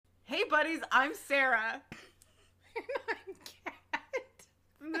Buddies. I'm Sarah. And I'm Kat.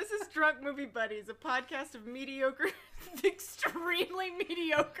 And this is Drunk Movie Buddies, a podcast of mediocre, extremely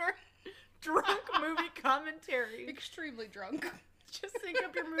mediocre, drunk movie commentary. Extremely drunk. Just sync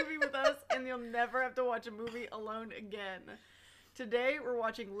up your movie with us and you'll never have to watch a movie alone again. Today we're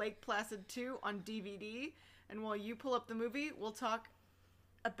watching Lake Placid 2 on DVD, and while you pull up the movie, we'll talk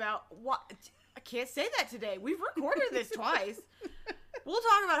about what... I can't say that today. We've recorded this twice. We'll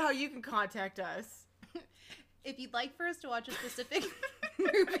talk about how you can contact us. If you'd like for us to watch a specific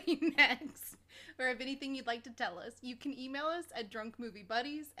movie next, or if anything you'd like to tell us, you can email us at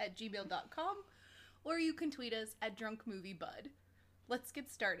drunkmoviebuddies@gmail.com, or you can tweet us at drunkmoviebud. Let's get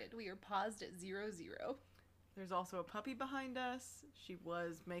started. We are paused at 00. There's also a puppy behind us. She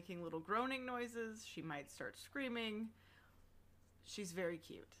was making little groaning noises. She might start screaming. She's very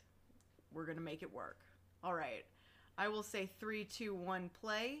cute. We're going to make it work. All right. I will say 3, 2, 1,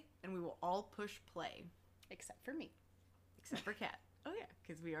 play, and we will all push play. Except for me. Except for Kat. Oh, yeah,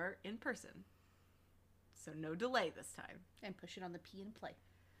 because we are in person. So no delay this time. And push it on the P and play.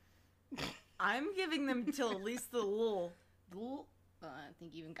 I'm giving them till at least the little... I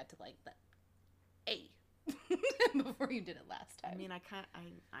think you even got to like the A before you did it last time. I mean, I can't...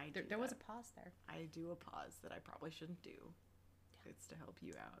 There was a pause there. I do a pause that I probably shouldn't do. It's to help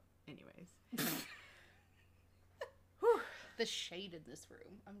you out. Anyways. The shade in this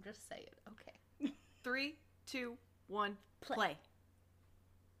room. I'm just saying. Okay. 3, 2, 1, play.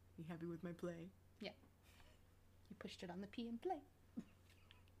 You happy with my play? Yeah. You pushed it on the P and play.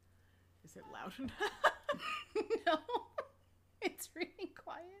 Is it loud enough? No. It's really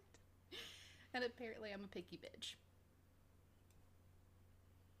quiet. And apparently I'm a picky bitch.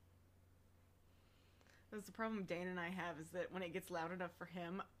 That's the problem Dane and I have, is that when it gets loud enough for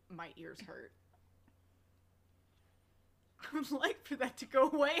him, my ears hurt. I would like for that to go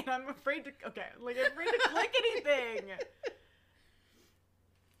away, and I'm afraid to... Okay, I'm afraid to click anything!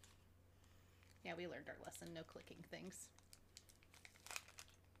 Yeah, we learned our lesson. No clicking things.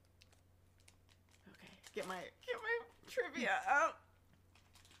 Okay, get my trivia out.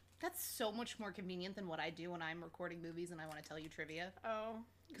 That's so much more convenient than what I do when I'm recording movies and I want to tell you trivia. Oh.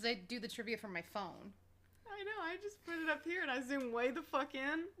 Because I do the trivia from my phone. I know, I just put it up here and I zoom way the fuck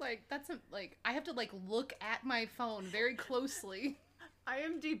in. Like, I have to, look at my phone very closely.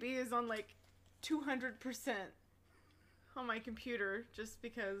 IMDb is on, 200% on my computer just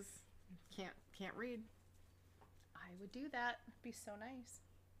because can't read. I would do that. It'd be so nice.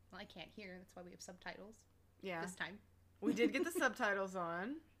 Well, I can't hear. That's why we have subtitles. Yeah. This time. We did get the subtitles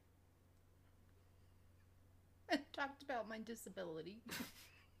on. I talked about my disability.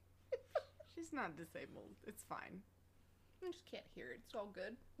 She's not disabled. It's fine. I just can't hear it. It's all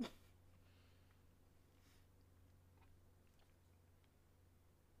good.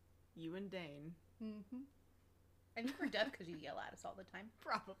 You and Dane. Mm-hmm. I think we're deaf because you yell at us all the time.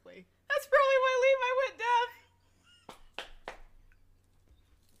 Probably. That's probably why Levi went deaf.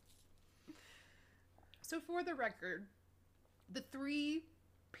 So for the record, the 3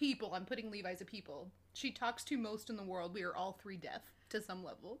 people, I'm putting Levi as a people, she talks to most in the world, we are all 3 deaf to some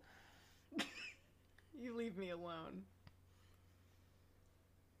level. You leave me alone.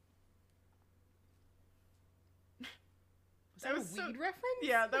 Was that a weed reference?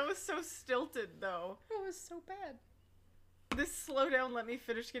 Yeah, that was so stilted, though. That was so bad. This slow down, let me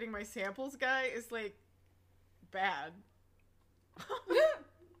finish getting my samples guy is, bad.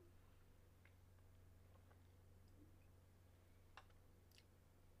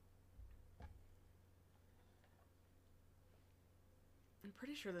 I'm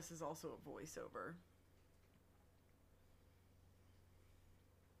pretty sure this is also a voiceover.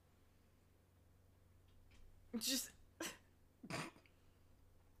 Just...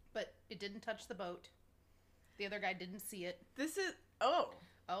 But it didn't touch the boat. The other guy didn't see it. This is... Oh.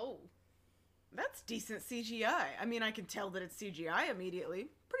 Oh. That's decent CGI. I mean, I can tell that it's CGI immediately.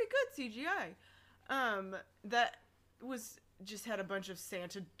 Pretty good CGI. That was... Just had a bunch of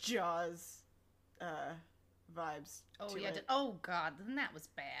Santa Jaws, vibes Oh, to yeah. it. Oh, God. Then that was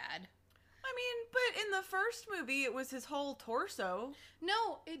bad. I mean, but in the first movie, it was his whole torso.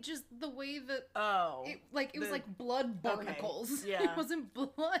 No, it just, the way that... Oh. It was like blood barnacles. Okay. Yeah. It wasn't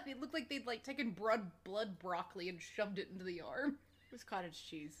blood. It looked like they'd, taken blood broccoli and shoved it into the arm. It was cottage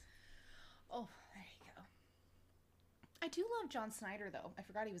cheese. Oh, there you go. I do love John Snyder, though. I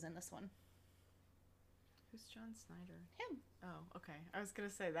forgot he was in this one. Who's John Snyder? Him. Oh, okay. I was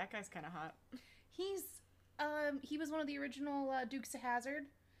gonna say, that guy's kind of hot. He was one of the original Dukes of Hazzard.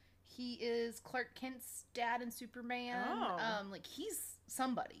 He is Clark Kent's dad in Superman. Oh. He's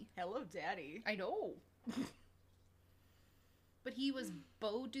somebody. Hello, Daddy. I know. But he was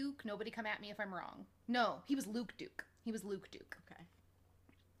Bo Duke. Nobody come at me if I'm wrong. No, he was Luke Duke. He was Luke Duke. Okay.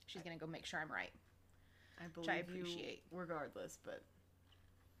 She's gonna go make sure I'm right. I believe Which I appreciate. you regardless, but...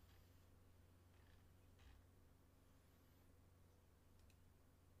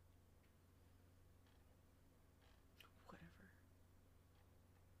 Whatever.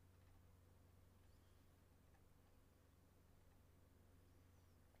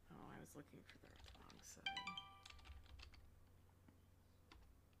 Oh, I was looking for the wrong side.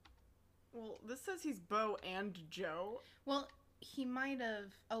 Well, this says he's Bo and Joe. Well, he might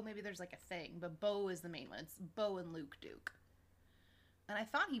have. Oh, maybe there's like a thing, but Bo is the main one. It's Bo and Luke Duke. And I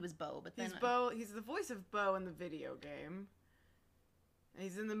thought he was Bo, but then He's Bo. He's the voice of Bo in the video game. And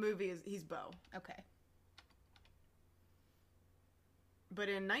he's in the movie. He's Bo. Okay. But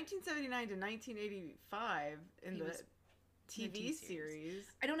in 1979 to 1985, in He the was TV series,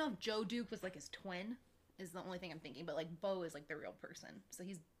 I don't know if Joe Duke was like his twin. Is the only thing I'm thinking, but like Bo is like the real person, so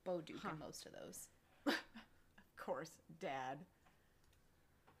he's Bo Duke in most of those. of course, Dad.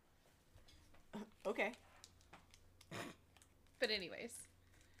 Okay. But anyways.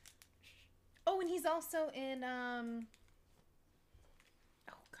 Oh, and he's also in oh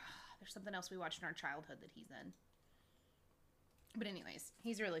god, there's something else we watched in our childhood that he's in. But anyways,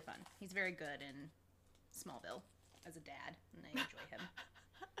 he's really fun. He's very good in Smallville as a dad, and I enjoy him.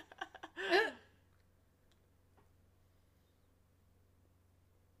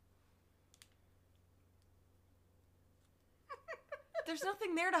 There's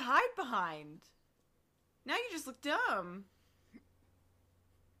nothing there to hide behind. Now you just look dumb.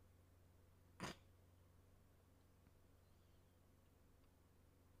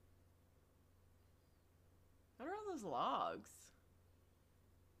 What are all those logs?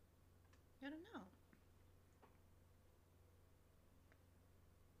 I don't know.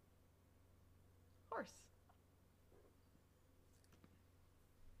 Horse.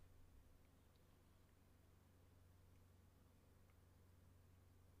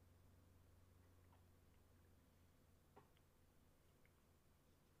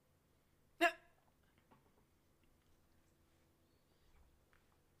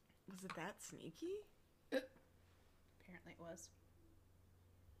 Was it that sneaky? Apparently it was.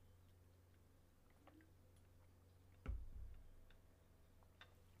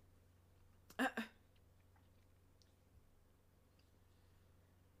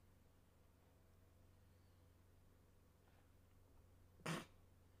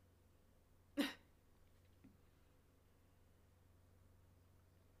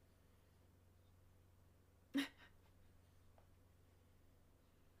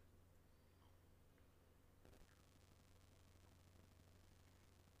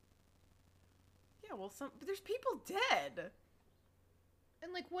 Yeah, well, but there's people dead.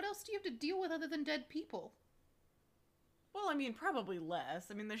 And like, what else do you have to deal with other than dead people? Well, I mean, probably less.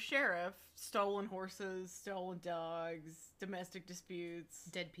 I mean, the sheriff, stolen horses, stolen dogs, domestic disputes.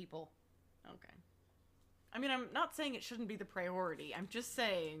 Dead people. Okay. I mean, I'm not saying it shouldn't be the priority. I'm just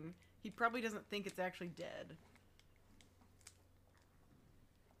saying he probably doesn't think it's actually dead.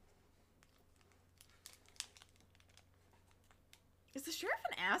 Is the sheriff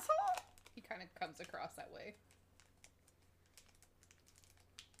an asshole? He kind of comes across that way.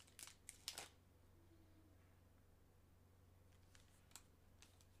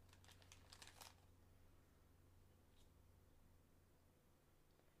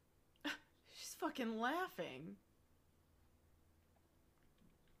 She's fucking laughing.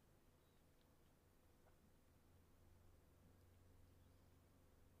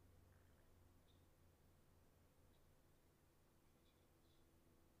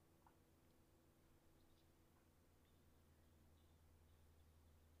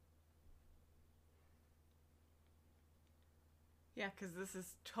 Yeah, because this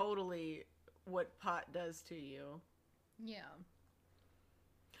is totally what pot does to you. Yeah.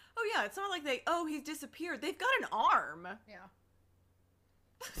 Oh, yeah, it's not like he's disappeared. They've got an arm. Yeah.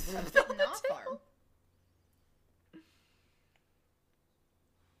 A bitten off arm.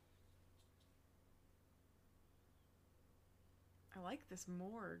 I like this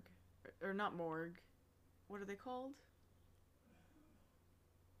morgue. Or not morgue. What are they called?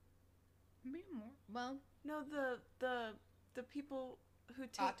 Maybe more. Well, No, the people who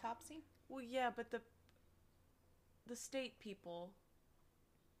take... autopsy? Well, yeah, but the state people.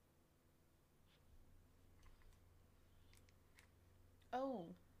 Oh.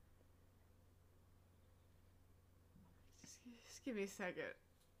 Just give me a second.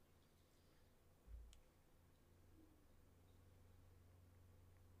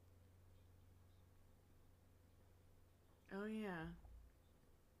 Oh, yeah.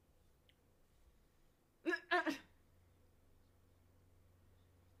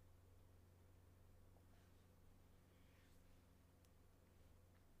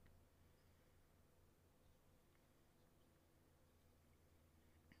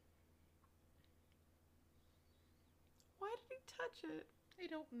 Why did he touch it? I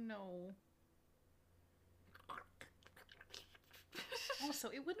don't know. Also,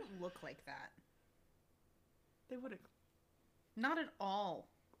 it wouldn't look like that. They would have. Not at all.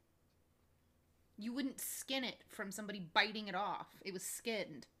 You wouldn't skin it from somebody biting it off. It was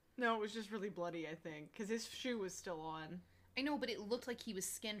skinned. No, it was just really bloody, I think. Because his shoe was still on. I know, but it looked like he was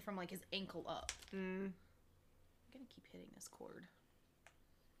skinned from, like, his ankle up. I'm gonna keep hitting this cord.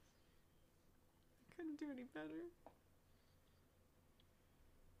 I couldn't do any better.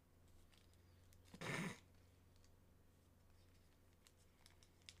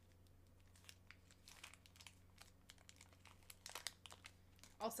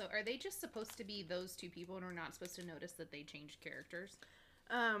 Also, are they just supposed to be those two people and we're not supposed to notice that they changed characters?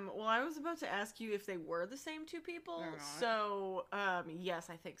 Well, I was about to ask you if they were the same two people. They're not. So,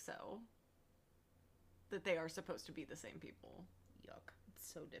 yes, I think so. That they are supposed to be the same people. Yuck.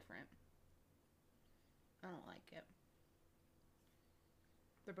 It's so different. I don't like it.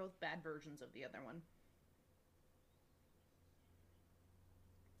 They're both bad versions of the other one.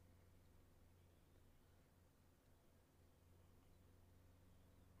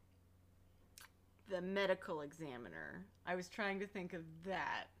 The medical examiner. I was trying to think of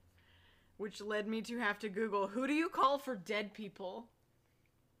that. Which led me to have to Google, who do you call for dead people?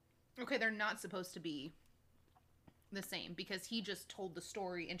 Okay, they're not supposed to be the same because he just told the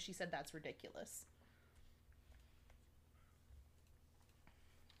story and she said that's ridiculous.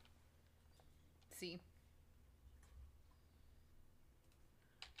 See?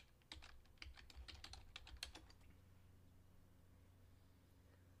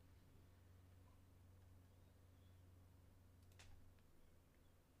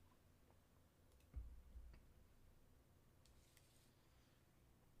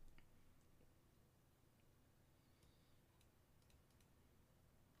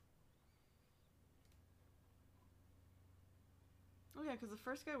 Oh yeah, because the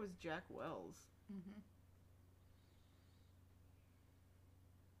first guy was Jack Wells. Mm-hmm.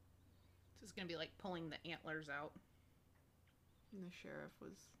 This is gonna be like pulling the antlers out. And the sheriff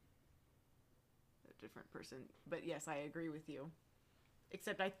was a different person. But yes, I agree with you.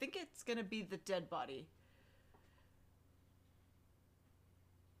 Except I think it's gonna be the dead body.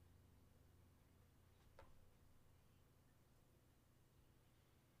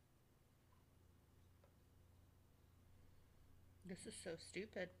 This is so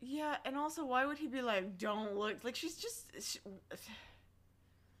stupid. Yeah, and also, why would he be like, don't look? Like, she's just...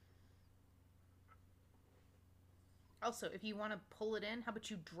 Also, if you want to pull it in, how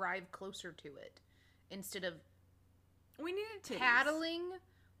about you drive closer to it instead of We needed titties. paddling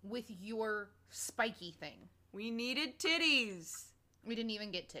with your spiky thing. We needed titties. We didn't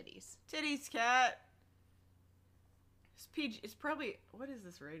even get titties. Titties, cat. It's PG. It's probably... What is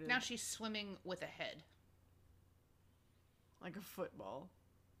this rated? Now she's swimming with a head. Like a football.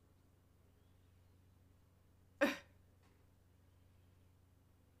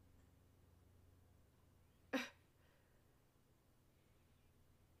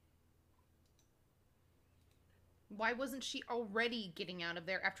 Why wasn't she already getting out of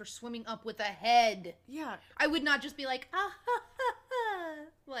there after swimming up with a head? Yeah. I would not just be like, ah, ha, ha, ha.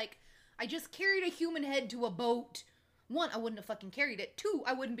 Like, I just carried a human head to a boat. One, I wouldn't have fucking carried it. Two,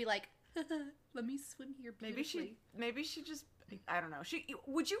 I wouldn't be like, let me swim here beautifully. Maybe she just... I don't know.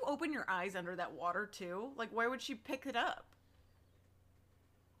 Would you open your eyes under that water too? Like, why would she pick it up?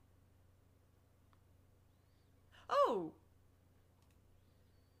 Oh!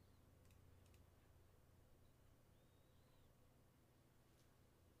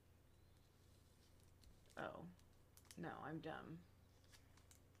 Oh. No, I'm dumb.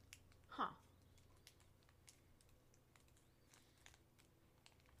 Huh.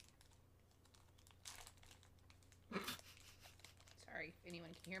 Sorry if anyone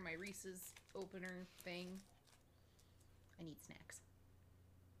can hear my Reese's opener thing. I need snacks.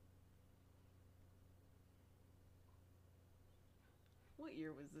 What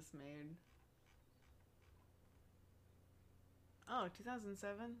year was this made? Oh,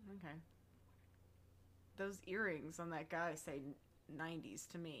 2007? Okay. Those earrings on that guy say 90s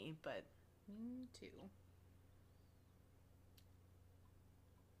to me, but... Me too.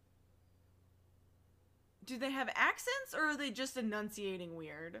 Do they have accents, or are they just enunciating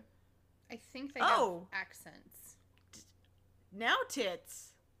weird? I think they have accents. Now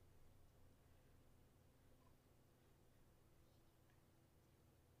tits.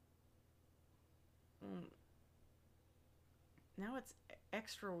 Now it's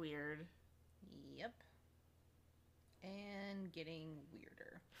extra weird. Yep. And getting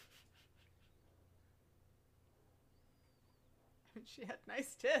weirder. She had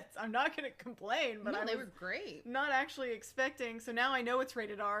nice tits. I'm not gonna complain, but No, I they was were great. not actually expecting. So now I know it's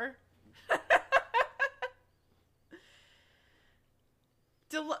rated R.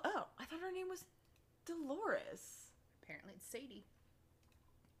 Oh, I thought her name was Dolores. Apparently it's Sadie.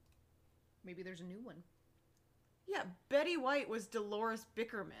 Maybe there's a new one. Yeah, Betty White was Dolores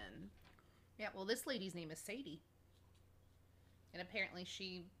Bickerman. Yeah, well, this lady's name is Sadie. And apparently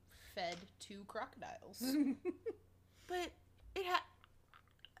she fed 2 crocodiles. But it had...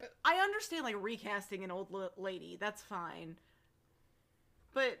 I understand, like, recasting an old lady. That's fine.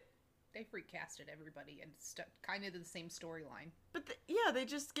 But... They recasted everybody and stuck kind of to the same storyline. But, yeah, they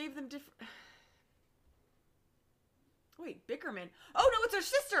just gave them different... Wait, Bickerman. Oh, no, it's her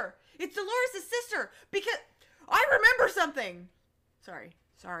sister! It's Dolores' sister! Because... I remember something! Sorry.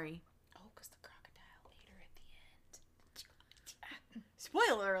 Oh, because the crocodile ate her at the end.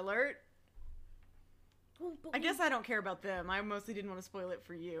 Spoiler alert! Oh, I guess I don't care about them. I mostly didn't want to spoil it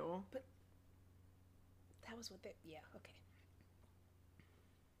for you. But that was what they... Yeah, okay.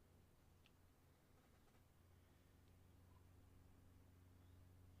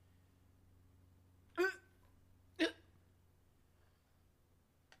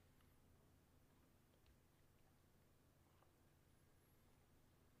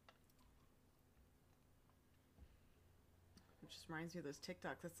 It just reminds me of those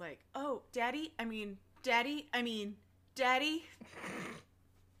TikToks. It's like, oh, daddy. Daddy?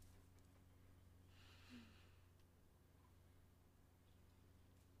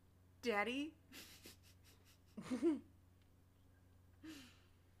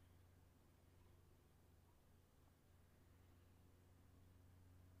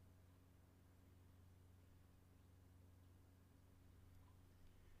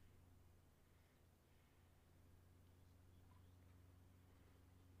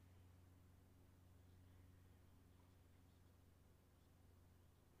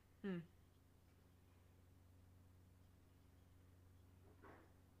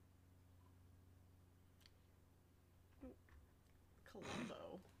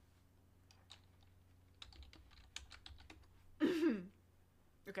 Columbo.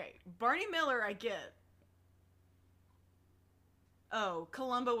 Okay, Barney Miller, I get. Oh,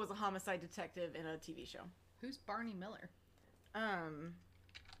 Columbo was a homicide detective in a TV show. Who's Barney Miller?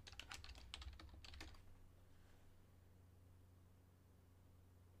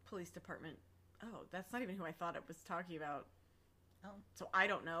 Police department. Oh, that's not even who I thought it was talking about. Oh. So I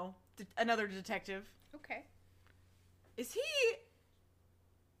don't know. Another detective. Okay. Is he...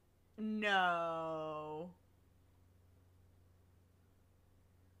 No.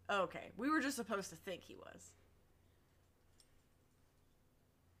 Okay, we were just supposed to think he was.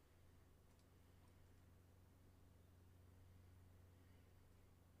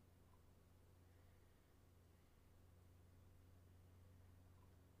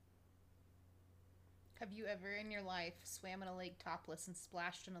 Have you ever in your life swam in a lake topless and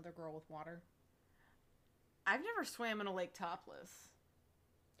splashed another girl with water? I've never swam in a lake topless.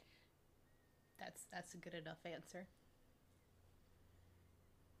 That's a good enough answer.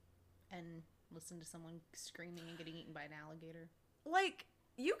 And listen to someone screaming and getting eaten by an alligator. Like,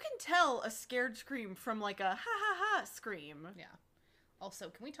 you can tell a scared scream from, like, a ha-ha-ha scream. Yeah. Also,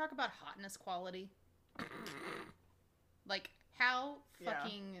 can we talk about hotness quality? Like, how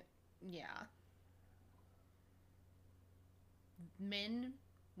fucking... Yeah. Men,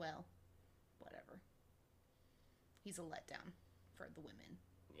 well, whatever. He's a letdown for the women.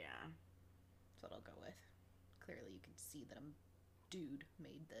 Yeah. That's what I'll go with. Clearly you can see that a dude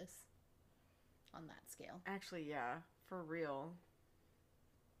made this on that scale. Actually, yeah. For real.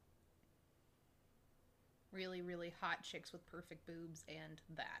 Really, really hot chicks with perfect boobs and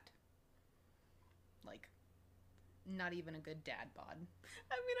that. Like, not even a good dad bod. I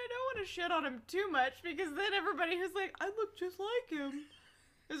mean, I don't want to shit on him too much because then everybody who's like, I look just like him,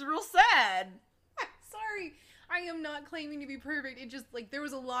 is real sad. Sorry, I am not claiming to be perfect. It just, like, there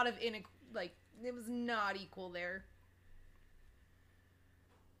was a lot of, like, it was not equal there.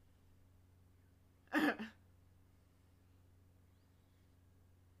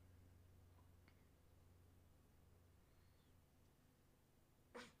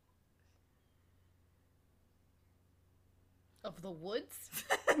 Of the woods?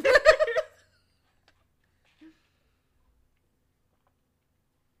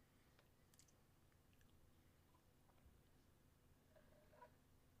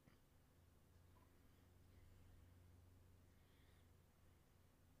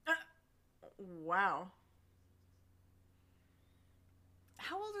 Wow.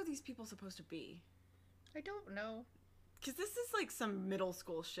 How old are these people supposed to be? I don't know. Because this is like some middle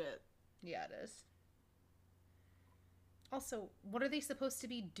school shit. Yeah, it is. Also, what are they supposed to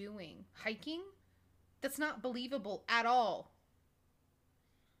be doing? Hiking? That's not believable at all.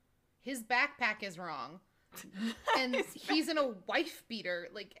 His backpack is wrong. And he's in a wife beater.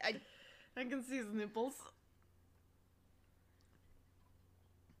 Like, I can see his nipples.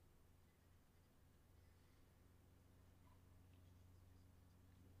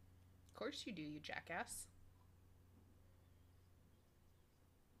 Of course you do, you jackass.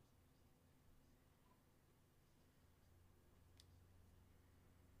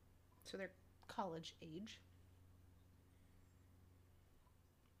 So they're college age.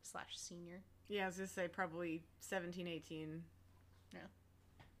 / senior. Yeah, I was going to say probably 17, 18. Yeah.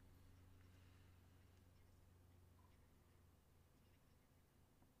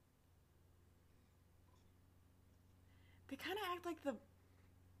 They kind of act like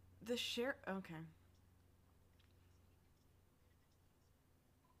the sheriff. Okay.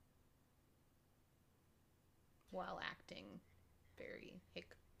 While acting very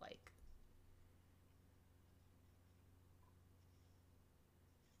hick-like.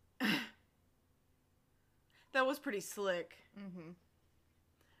 That was pretty slick. Mm-hmm.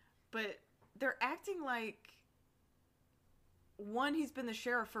 But they're acting like, one, he's been the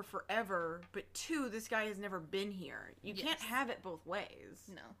sheriff for forever, but two, this guy has never been here. You can't have it both ways.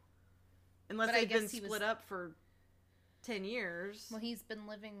 No. Unless they've been split up for 10 years. Well, he's been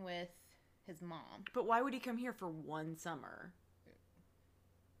living with his mom. But why would he come here for one summer?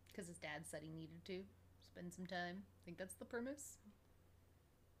 Because his dad said he needed to spend some time. I think that's the premise.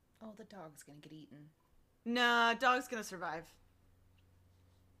 Oh, the dog's gonna get eaten. Nah, dog's gonna survive.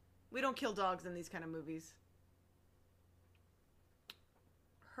 We don't kill dogs in these kind of movies.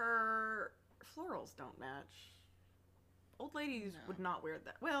 Her florals don't match. Old ladies would not wear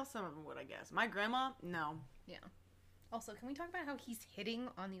that. Well, some of them would, I guess. My grandma, no. Yeah. Also, can we talk about how he's hitting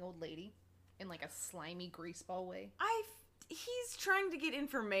on the old lady in like a slimy greaseball way? He's trying to get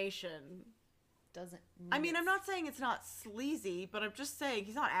information. Doesn't mean I mean, I'm not saying it's not sleazy, but I'm just saying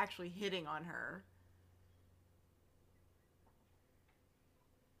he's not actually hitting on her.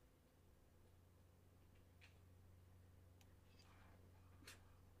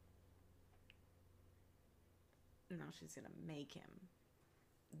 No, she's gonna make him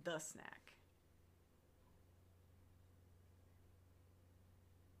the snack.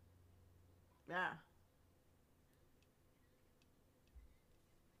 Yeah.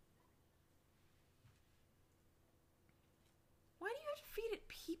 Why do you have to feed it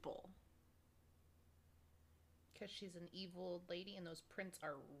people? Because she's an evil old lady and those prints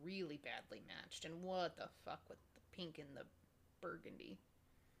are really badly matched. And what the fuck with the pink and the burgundy?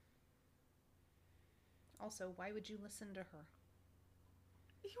 Also, why would you listen to her?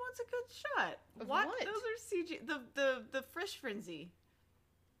 He wants a good shot. Of what? what? Those are CG. The Fresh Frenzy.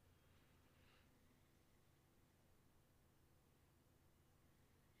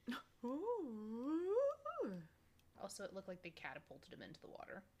 Ooh. Also, it looked like they catapulted him into the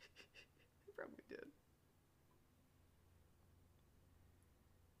water. He probably did.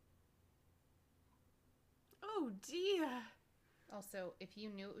 Oh dear. Also, if you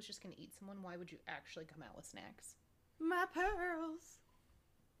knew it was just going to eat someone, why would you actually come out with snacks? My pearls.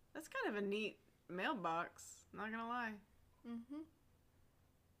 That's kind of a neat mailbox. Not gonna lie. Mm-hmm.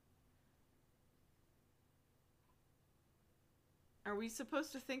 Are we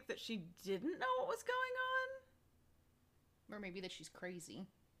supposed to think that she didn't know what was going Or maybe that she's crazy.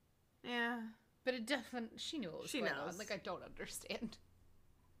 on? Yeah. But it definitely... She knew what was going knows. on. Like, I don't understand.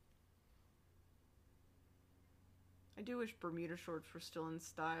 I do wish Bermuda shorts were still in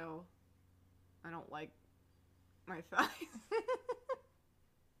style. I don't like my thighs.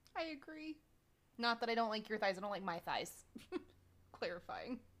 I agree. Not that I don't like your thighs. I don't like my thighs.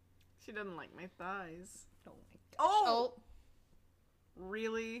 Clarifying. She doesn't like my thighs. Oh my gosh. Oh!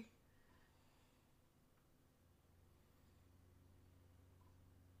 Really?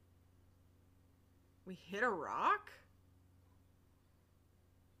 We hit a rock?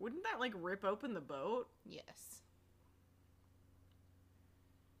 Wouldn't that, like, rip open the boat? Yes.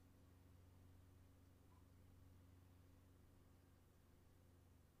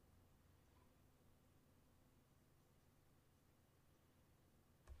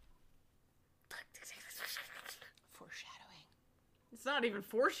 Foreshadowing. It's not even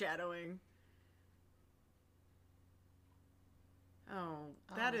foreshadowing. Oh,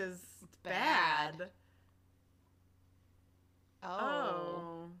 that is bad. bad.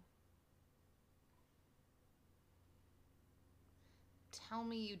 Oh. Tell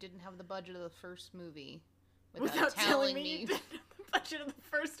me you didn't have the budget of the first movie Without telling me you didn't have the budget of the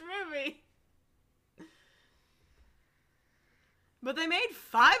first movie. But they made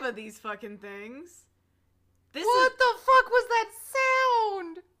 5 of these fucking things. What the fuck was that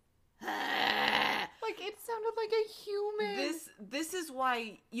sound? Like, it sounded like a human. This is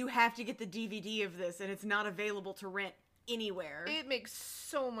why you have to get the DVD of this, and it's not available to rent anywhere. It makes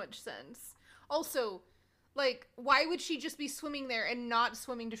so much sense. Also, like, why would she just be swimming there and not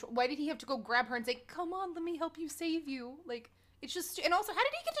swimming to shore? Why did he have to go grab her and say, "Come on, let me help you save you"? Like, it's just... And also, how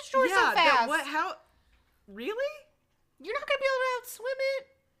did he get to shore so fast? How? Really? You're not gonna be able to outswim it?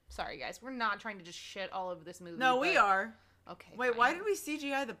 Sorry, guys. We're not trying to just shit all over this movie. No, we are. Okay. Wait, fine. why did we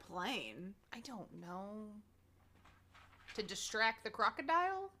CGI the plane? I don't know. To distract the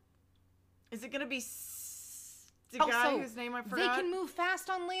crocodile? Is it gonna be the guy whose name I forgot? They can move fast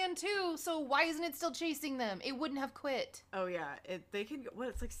on land too, so why isn't it still chasing them? It wouldn't have quit. Oh yeah, they can. What?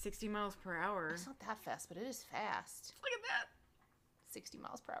 It's like 60 miles per hour. It's not that fast, but it is fast. Look at that. 60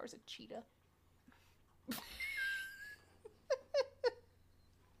 miles per hour is a cheetah.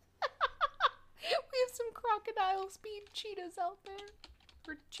 We have some crocodile speed cheetahs out there.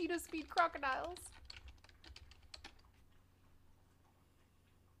 Or cheetah speed crocodiles.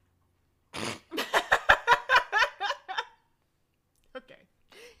 Okay.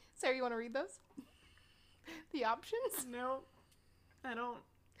 Sarah, you want to read those? The options? No, I don't.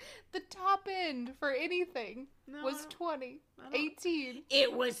 The top end for anything was 20. 18.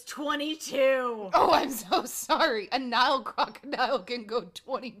 It was 22. Oh, I'm so sorry. A Nile crocodile can go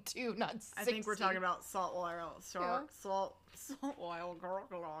 22, not 60. I think we're talking about saltwater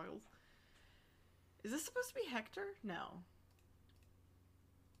crocodiles. Is this supposed to be Hector? No.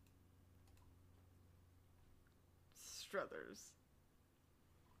 Struthers.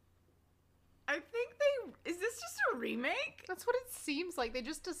 I think is this just a remake? That's what it seems like. They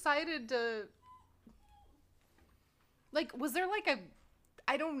just decided to... Like, was there like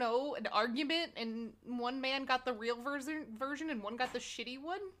I don't know, an argument and one man got the real version and one got the shitty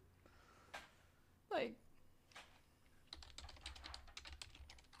one? Like...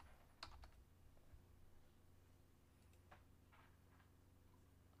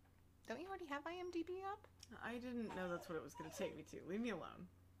 Don't you already have IMDb up? I didn't know that's what it was going to take me to. Leave me alone.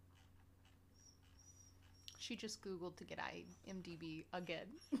 She just Googled to get IMDb again.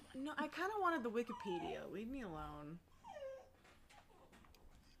 No, I kind of wanted the Wikipedia. Leave me alone.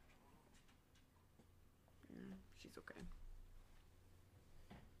 Yeah, she's okay.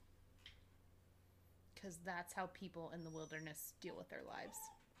 Because that's how people in the wilderness deal with their lives.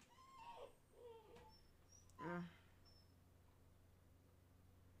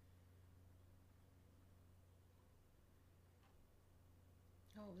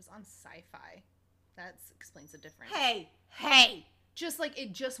 Oh, it was on Sci-Fi. That explains the difference. Hey! Just like,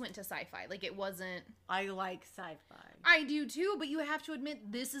 it just went to Sci-Fi. Like, it wasn't... I like Sci-Fi. I do too, but you have to admit,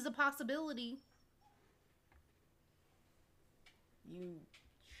 this is a possibility. You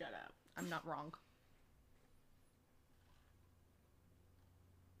shut up. I'm not wrong.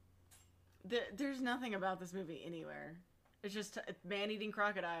 There's nothing about this movie anywhere. It's just man-eating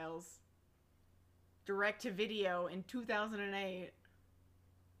crocodiles. Direct to video in 2008.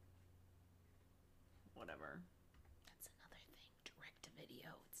 Whatever. That's another thing. Direct to video.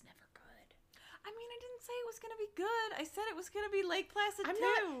 It's never good. I mean, I didn't say it was going to be good. I said it was going to be Lake Placid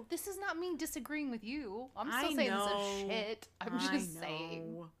too. This is not me disagreeing with you. I'm still saying this is shit. I'm just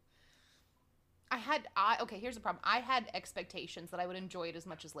saying. Okay, here's the problem. I had expectations that I would enjoy it as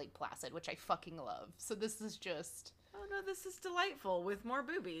much as Lake Placid, which I fucking love. So this is just... Oh no, this is delightful with more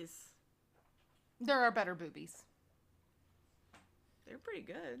boobies. There are better boobies. They're pretty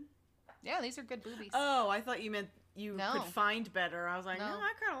good. Yeah, these are good boobies. Oh, I thought you meant you could find better. I was like, no,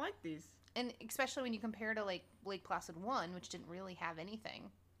 I kind of like these. And especially when you compare to like Lake Placid 1, which didn't really have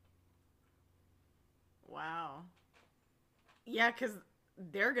anything. Wow. Yeah, because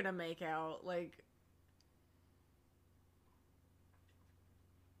they're going to make out, like...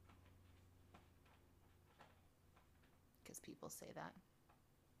 Because people say that.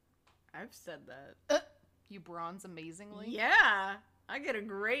 I've said that. You bronze amazingly? Yeah! I get a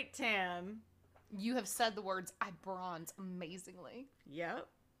great tan. You have said the words, I bronze amazingly. Yep.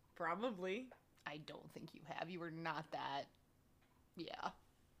 Probably. I don't think you have. You were not that. Yeah.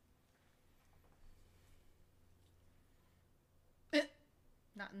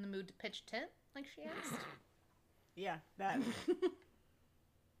 Not in the mood to pitch tent, like she asked? Yeah, that.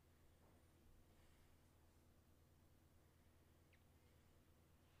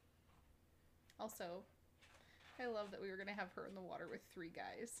 Also, I love that we were going to have her in the water with 3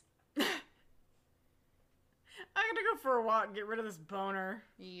 guys. I'm gonna go for a walk and get rid of this boner.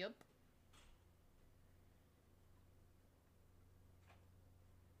 Yep.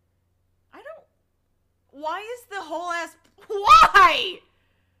 Why is the whole ass... Why?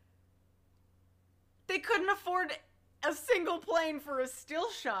 They couldn't afford a single plane for a still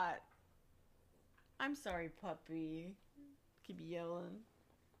shot. I'm sorry, puppy. Keep yelling.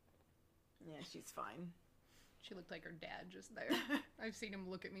 Yeah, she's fine. She looked like her dad just there. I've seen him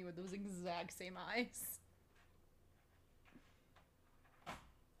look at me with those exact same eyes.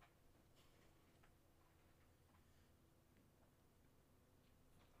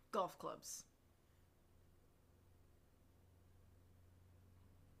 Golf clubs.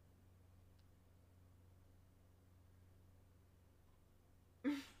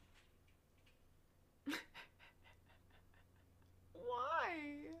 Why?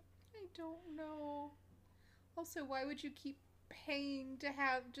 I don't know. Also, why would you keep paying to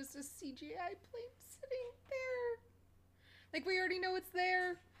have just a CGI plane sitting there? Like, we already know it's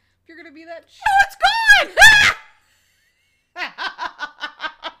there. If you're gonna be that Oh, it's gone!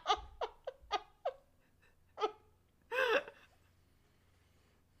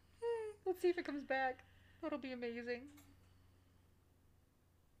 Let's see if it comes back. That'll be amazing.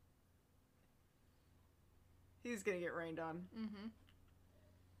 He's gonna get rained on. Mm-hmm.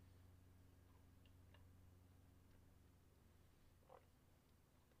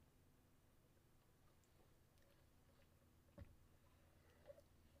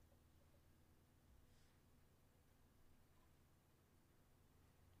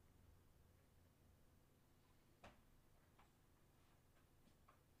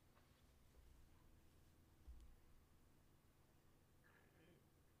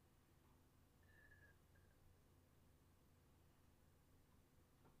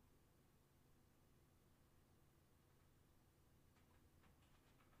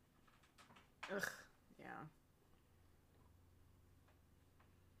 Ugh, yeah.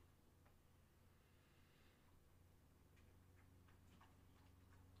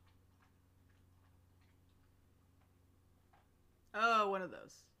 Oh, one of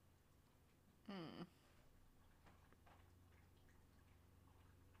those. Hmm.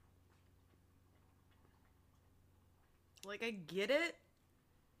 Like, I get it,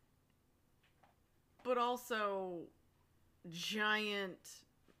 but also giant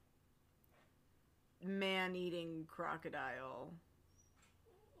man-eating crocodile.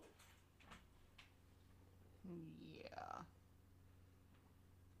 Yeah.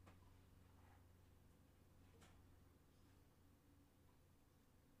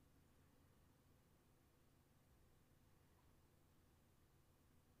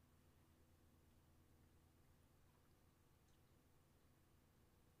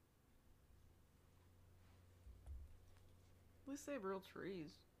 At least they have real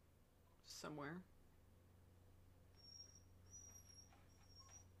trees. Somewhere.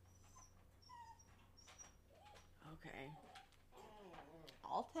 Okay.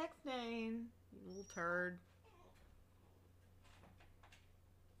 I'll text Dane, you little turd.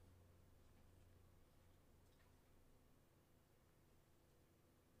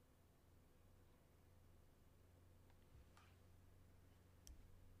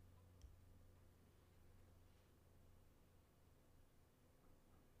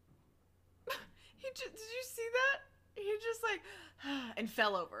 Did you see that? He just like and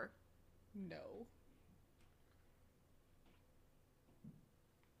fell over. No.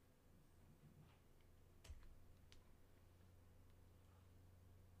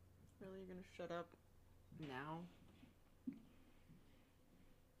 Really, you're gonna shut up now?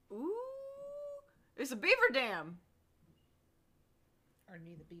 Ooh, it's a beaver dam. Are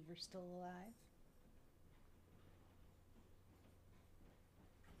any of the beavers still alive?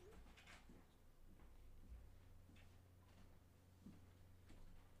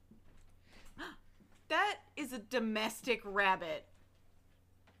 That is a domestic rabbit.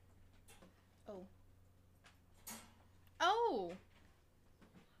 Oh. Oh!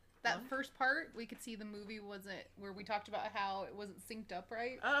 That What? first part, we could see the movie wasn't, where we talked about how it wasn't synced up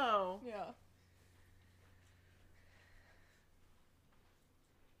right. Oh. Yeah.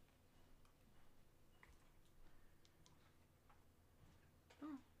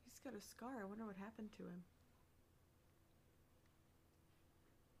 Oh, he's got a scar. I wonder what happened to him.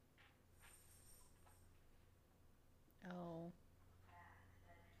 Oh.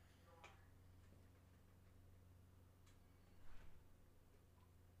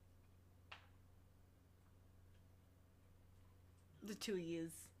 The 2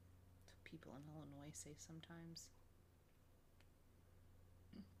 years. That's what people in Illinois say sometimes.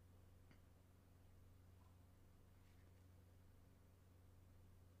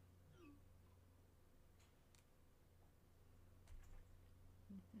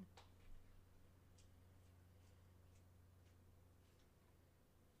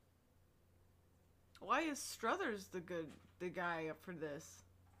 Why is Struthers the guy up for this?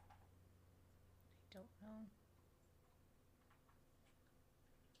 don't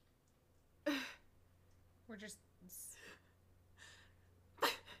know. We're just...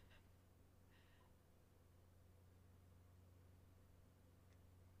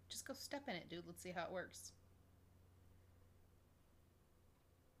 Just go step in it, dude. Let's see how it works.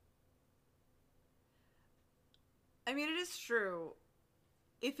 I mean, it is true.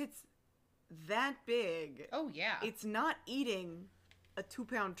 If it's that big, Oh, yeah. it's not eating a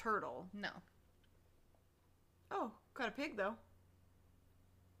 2-pound turtle. No. Oh, got a pig, though.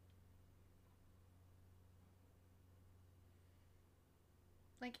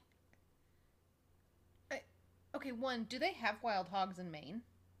 Like... Okay, one, do they have wild hogs in Maine?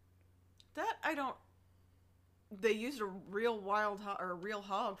 That, I don't... They used a real wild hog, or a real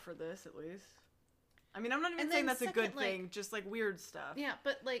hog for this, at least. I mean, I'm not even saying that's a good thing, just, like, weird stuff. Yeah,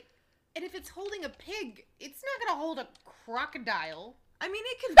 but, like... And if it's holding a pig, it's not gonna hold a crocodile. I mean,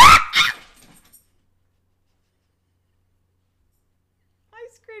 it can... I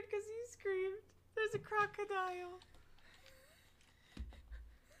screamed because you screamed. There's a crocodile.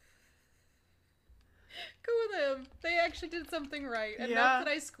 Go with them. They actually did something right. Enough that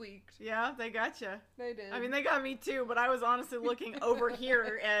I squeaked. Yeah, they gotcha. They did. I mean, they got me too, but I was honestly looking over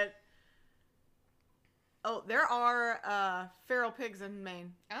here at... Oh, there are feral pigs in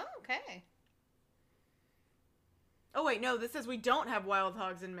Maine. Oh, okay. Oh, wait, no, this says we don't have wild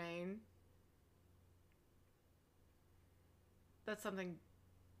hogs in Maine. That's something...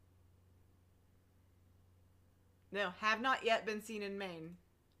 No, have not yet been seen in Maine.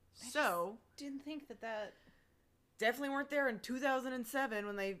 So... Didn't think that... Definitely weren't there in 2007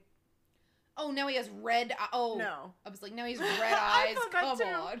 when they... Oh, now he has red... Oh. No. I was like, now he's red eyes. Come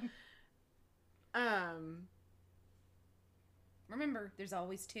on. Remember, there's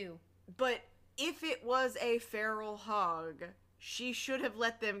always two. But if it was a feral hog, she should have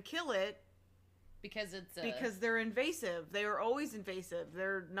let them kill it. Because it's... Because they're invasive. They are always invasive.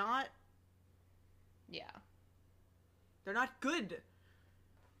 They're not... Yeah. They're not good.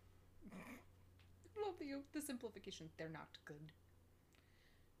 I love the simplification. They're not good.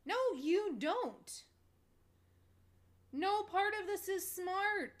 No, you don't. No part of this is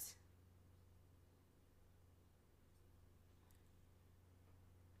smart.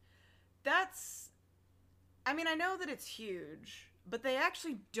 That's... I mean, I know that it's huge, but they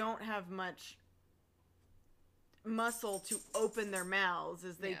actually don't have much muscle to open their mouths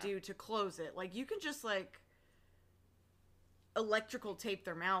as they do to close it. Like, you can just, like, electrical tape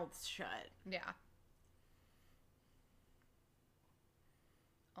their mouths shut. Yeah.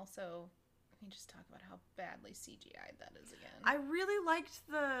 Also, let me just talk about how badly CGI'd that is again. I really liked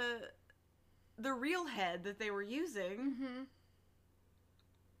the real head that they were using. Mm-hmm.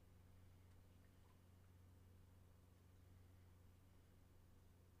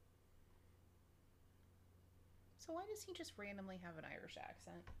 So why does he just randomly have an Irish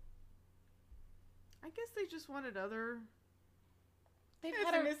accent? I guess they just wanted other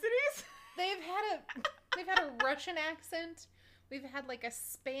ethnicities. They've had a Russian accent. We've had like a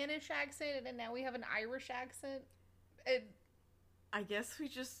Spanish accent, and now we have an Irish accent. And I guess we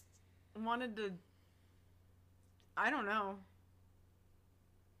just wanted to... I don't know.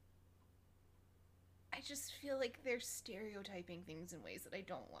 I just feel like they're stereotyping things in ways that I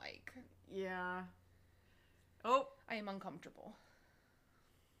don't like. Yeah. Oh. I am uncomfortable.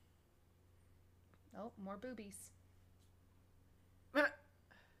 Oh, more boobies.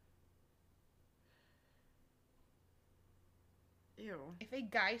 Ew. If a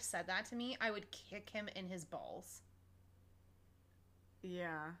guy said that to me, I would kick him in his balls.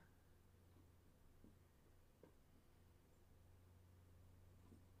 Yeah.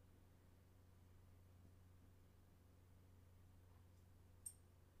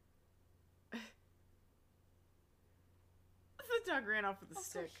 The dog ran off with a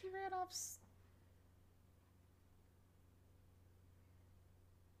stick. He ran off.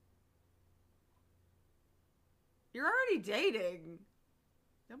 You're already dating.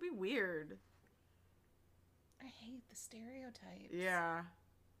 That'd be weird. I hate the stereotypes. Yeah.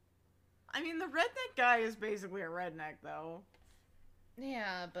 I mean, the redneck guy is basically a redneck, though.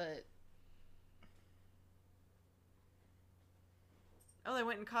 Yeah, but... Oh, they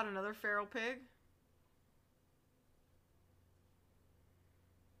went and caught another feral pig?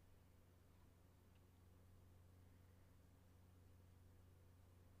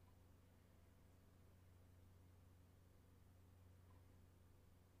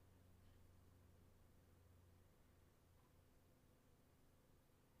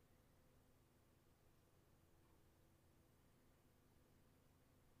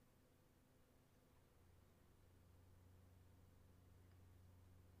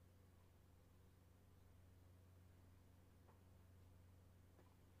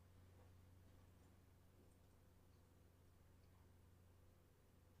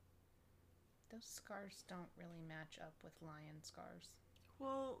 Those scars don't really match up with lion scars.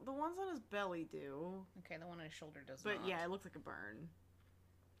 Well, the ones on his belly do. Okay, the one on his shoulder does But not. yeah, it looks like a burn.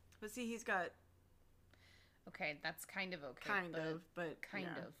 But see, he's got... Okay, that's kind of okay. Kind of, but...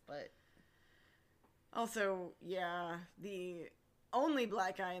 Also, yeah, the only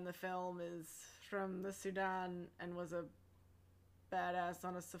black guy in the film is from the Sudan and was a badass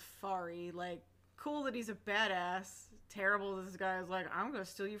on a safari. Like, cool that he's a badass. Terrible that this guy is like, I'm gonna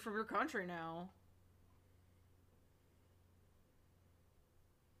steal you from your country now.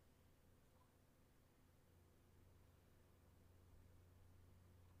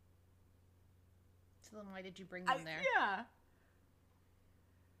 So then why did you bring him there? Yeah.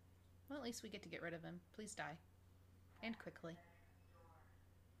 Well, at least we get to get rid of him. Please die. And quickly.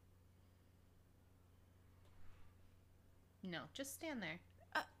 No, just stand there.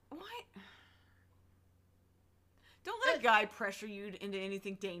 What? Don't let a guy pressure you into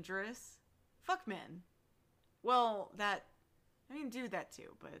anything dangerous. Fuck men. Well, that... I mean, do that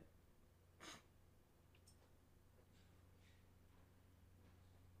too, but...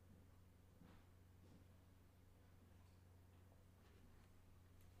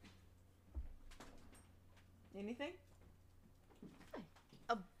 Anything?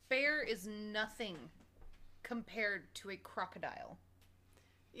 A bear is nothing compared to a crocodile.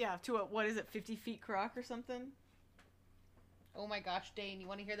 Yeah, to a, what is it, 50 feet croc or something? Oh my gosh, Dane, you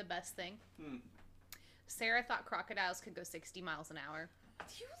want to hear the best thing? Sarah thought crocodiles could go 60 miles an hour.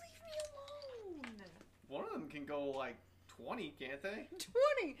 You leave me alone! One of them can go like 20, can't they?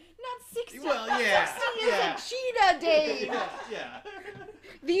 20, not 60. Well, yeah. 60 yeah. is a cheetah, Dave. Yeah.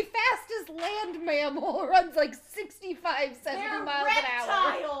 The fastest land mammal runs like 65, 70 miles an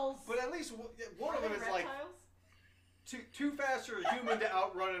hour. Reptiles! But at least one of them is like too fast for a human to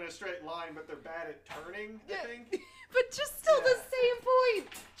outrun in a straight line, but they're bad at turning, I think. But just still the same point.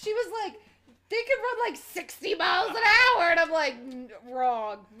 She was like, they can run like 60 miles an hour. And I'm like,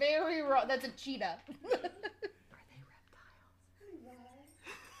 wrong. Very wrong. That's a cheetah. Are they reptiles?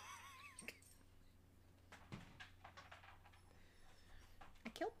 I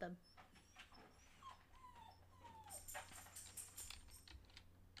killed them.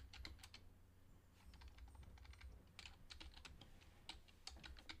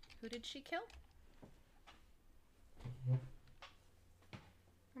 Who did she kill?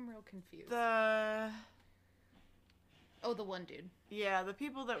 I'm real confused. Oh, the one dude. Yeah, the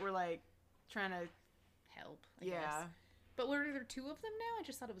people that were like trying to help. I guess. But were there two of them now? I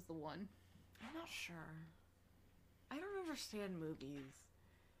just thought it was the one. I'm not sure. I don't understand movies.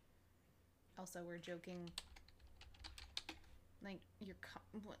 Also, we're joking. Like,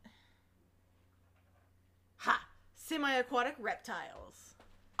 what? Ha! Semi-aquatic reptiles.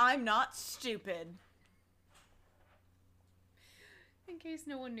 I'm not stupid. In case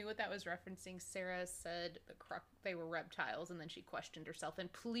no one knew what that was referencing, Sarah said they were reptiles, and then she questioned herself. And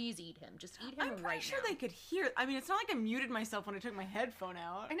please eat him. Just eat him right now. I'm pretty sure they could hear. I mean, it's not like I muted myself when I took my headphone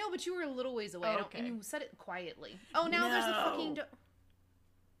out. I know, but you were a little ways away. Oh, okay. And you said it quietly. Oh, now there's a fucking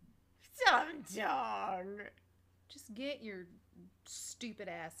dog. Just get your stupid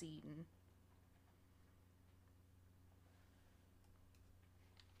ass eaten.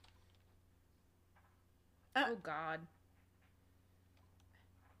 Oh, God.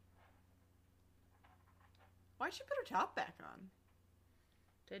 Why'd she put her top back on?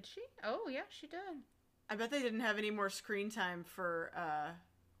 Did she? Oh, yeah, she did. I bet they didn't have any more screen time for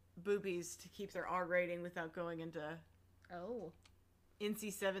boobies to keep their R rating without going into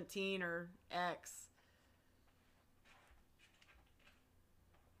NC-17 or X.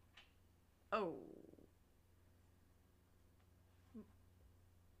 Oh.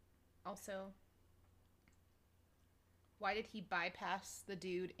 Also, why did he bypass the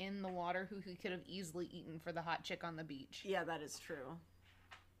dude in the water who he could have easily eaten for the hot chick on the beach? Yeah, that is true.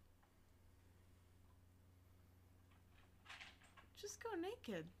 Just go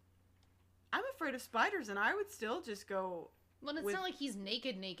naked. I'm afraid of spiders, and I would still just go... Well, it's not like he's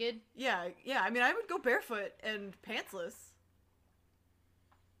naked. Yeah. I mean, I would go barefoot and pantsless.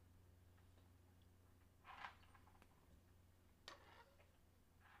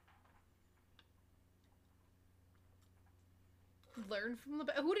 Learn from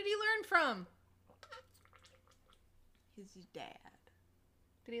the... Who did he learn from? His dad.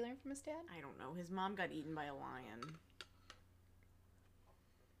 Did he learn from his dad? I don't know. His mom got eaten by a lion.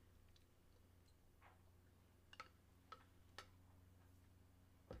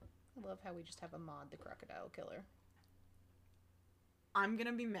 I love how we just have a mod, the crocodile killer. I'm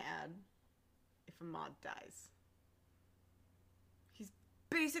gonna be mad if a mod dies. He's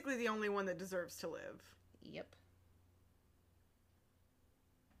basically the only one that deserves to live. Yep.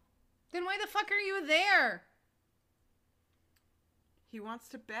 Then why the fuck are you there? He wants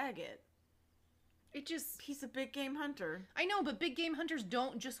to bag it. It just... He's a big game hunter. I know, but big game hunters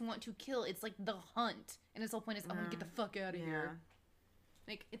don't just want to kill. It's like the hunt. And his whole point is, I want to get the fuck out of here.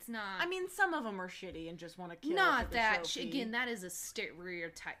 Like, it's not... I mean, some of them are shitty and just want to kill. Not that. Again, that is a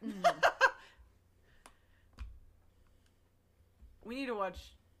stereotype. We need to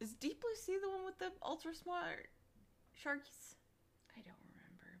watch... Is Deep Blue Sea the one with the ultra smart sharks? I don't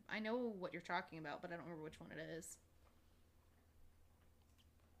remember. I know what you're talking about, but I don't remember which one it is.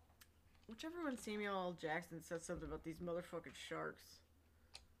 Whichever one Samuel L. Jackson says something about these motherfucking sharks.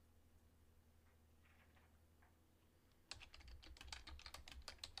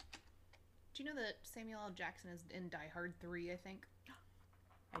 Do you know that Samuel L. Jackson is in Die Hard 3, I think?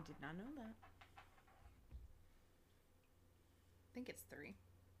 I did not know that. I think it's 3.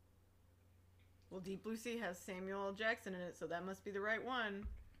 Well, Deep Blue Sea has Samuel L. Jackson in it, so that must be the right one.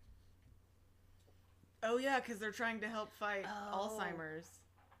 Oh, yeah, because they're trying to help fight Alzheimer's.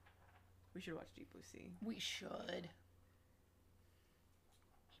 We should watch Deep Blue Sea. We should. Maybe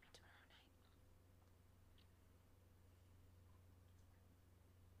tomorrow night.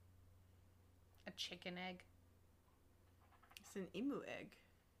 A chicken egg. It's an emu egg.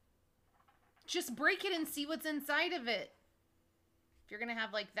 Just break it and see what's inside of it. If you're gonna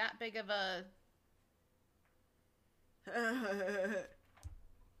have like that big of a...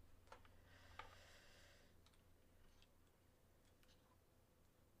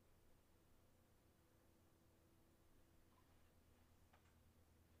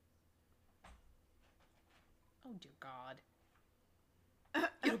 Oh, dear God.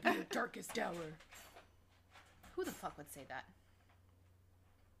 It'll be the darkest hour. Who the fuck would say that?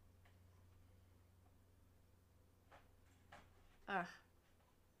 Ugh.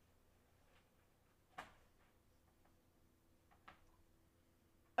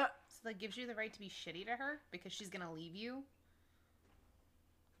 So that gives you the right to be shitty to her? Because she's gonna leave you?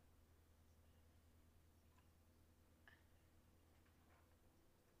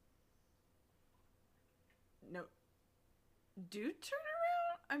 No. Do turn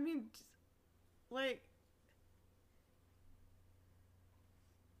around? I mean, like...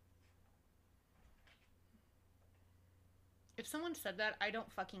 If someone said that, I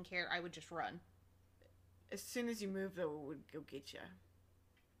don't fucking care. I would just run. As soon as you move, though, it would go get you.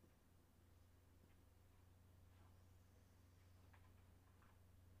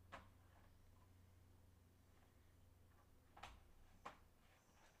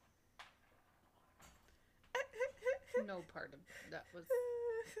 No part of that was...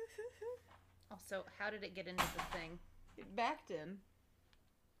 Also, how did it get into the thing? It backed in.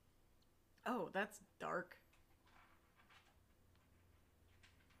 Oh, that's dark.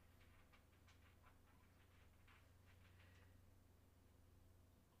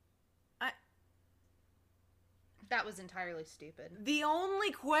 That was entirely stupid. The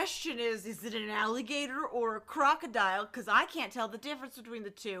only question is it an alligator or a crocodile? Because I can't tell the difference between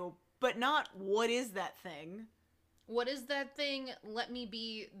the two. But not, what is that thing? What is that thing? Let me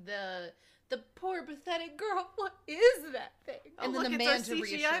be the poor pathetic girl. What is that thing? Oh, And then look, the it's man our to CGI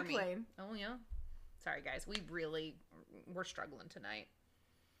reassure me. plane. Oh yeah. Sorry guys, we're struggling tonight.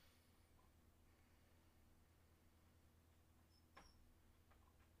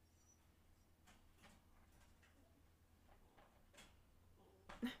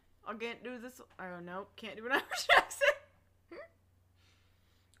 I can't do this. Oh, no. Can't do an Irish accent.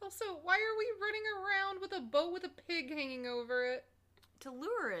 Also, why are we running around with a boat with a pig hanging over it? To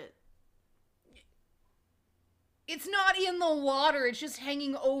lure it. It's not in the water. It's just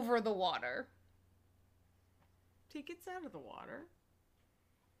hanging over the water. He gets out of the water.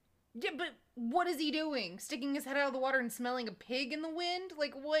 Yeah, but what is he doing? Sticking his head out of the water and smelling a pig in the wind?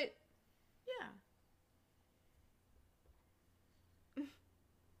 Like, what? Yeah.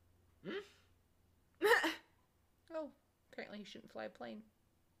 Oh, apparently he shouldn't fly a plane.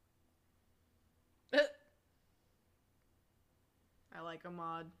 I like a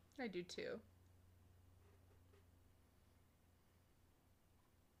mod. I do too.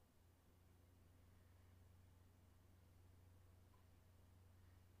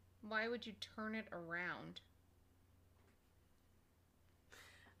 Why would you turn it around?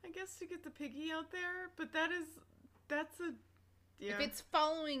 I guess to get the piggy out there, but that's a... Yeah. If it's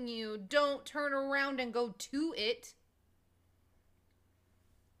following you, don't turn around and go to it.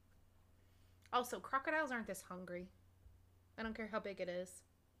 Also, crocodiles aren't this hungry. I don't care how big it is.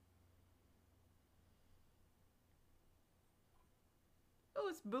 Oh,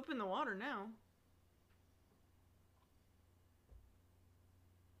 it's booping the water now.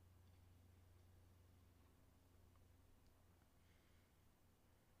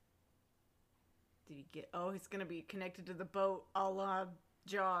 Did he get... Oh, he's gonna be connected to the boat a la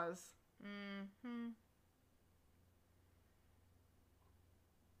Jaws. Mm-hmm.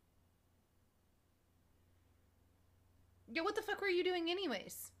 Yeah, what the fuck were you doing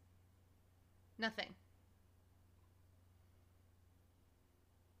anyways? Nothing.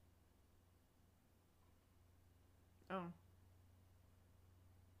 Oh.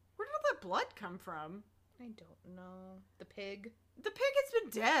 Where did all that blood come from? I don't know. The pig? The pig has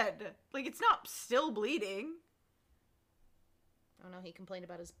been dead. Like, it's not still bleeding. Oh no, he complained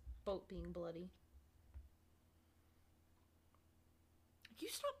about his boat being bloody. You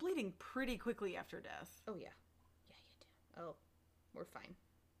stop bleeding pretty quickly after death. Oh yeah. Yeah, you do. Oh, we're fine.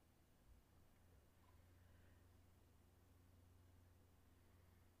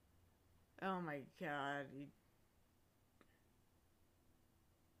 Oh my god.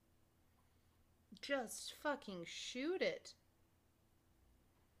 Just fucking shoot it.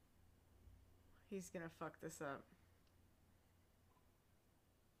 He's gonna fuck this up.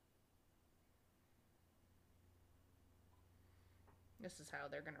 This is how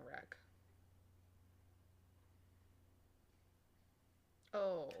they're gonna wreck.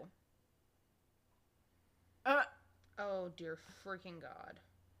 Oh. Oh, dear freaking God.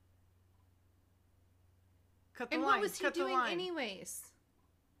 Cut the And line. what was he Cut the doing line. anyways?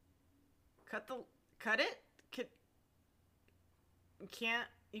 Cut it? You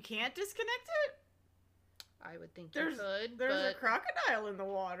can't disconnect it? I would think There's you could, There's a but... crocodile in the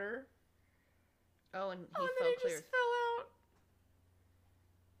water. Oh, and he Oh, and fell then he clear. just fell out.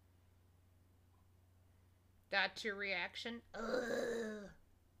 That's your reaction? Ugh.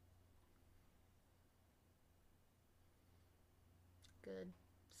 Good.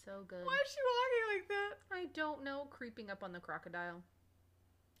 So good. Why is she walking like that? I don't know. Creeping up on the crocodile.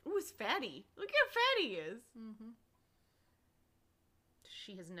 Ooh, it's fatty. Look how fat he is. Mm-hmm.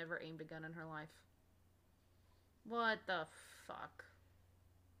 She has never aimed a gun in her life. What the fuck?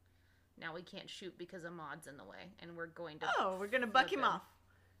 Now we can't shoot because Ahmad's in the way, and we're going to... Oh, we're gonna buck flip him off.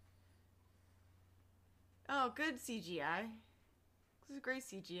 Oh, good CGI. This is great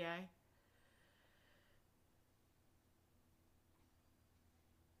CGI.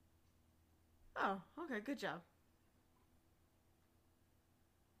 Oh, okay, good job.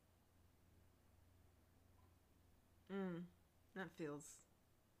 That feels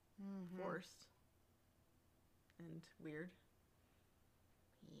forced and weird.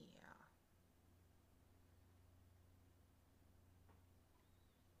 Yeah.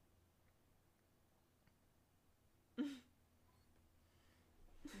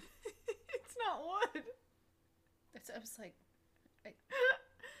 It's not wood. I was like...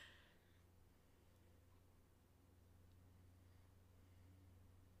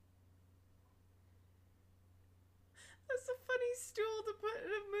 That's a funny stool to put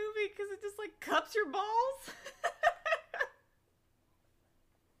in a movie because it just like cups your balls.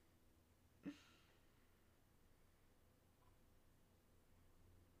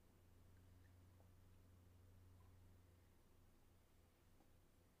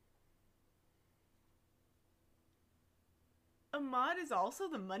 Ahmad is also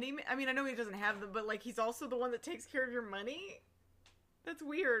the money man. I mean, I know he doesn't have them, but like he's also the one that takes care of your money. That's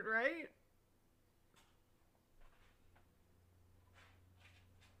weird, right?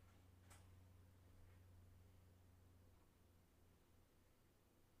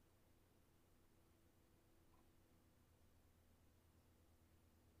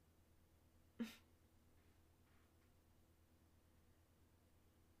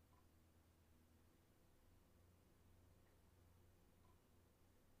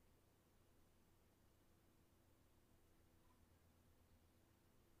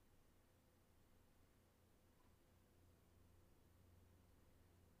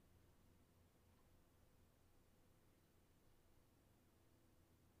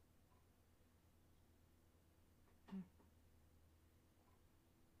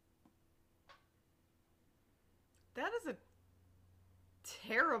 That is a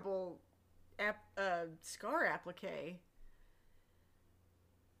terrible scar applique.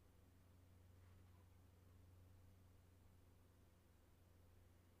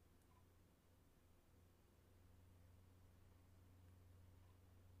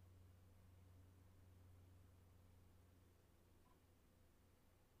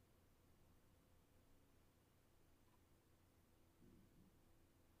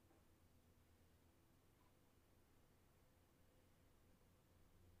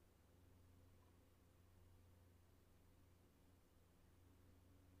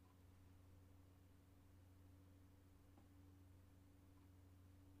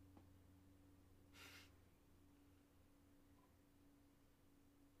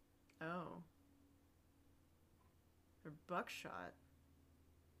 Oh. Or buckshot.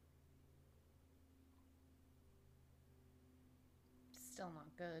 Still not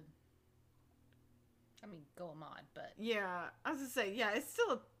good. I mean, go Ahmad, but Yeah, I was gonna say, yeah, it's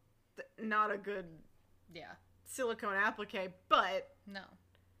still not a good yeah, silicone applique, but no.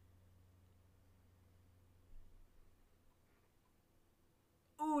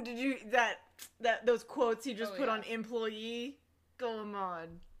 ooh, did you that those quotes he just put yeah. on employee? Go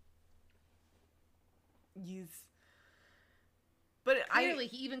on. Yes. But Clearly,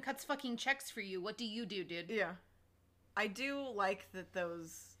 he even cuts fucking checks for you. What do you do, dude? Yeah. I do like that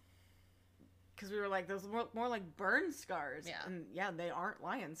those, because we were like, those more like burn scars. Yeah. And yeah, they aren't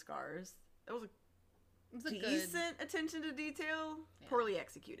lion scars. It was a decent attention to detail, Yeah. poorly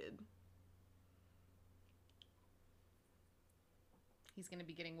executed. He's gonna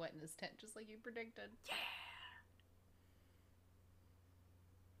be getting wet in his tent, just like you predicted. Yeah.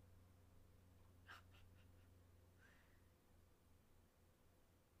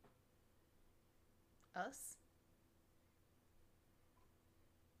 Us?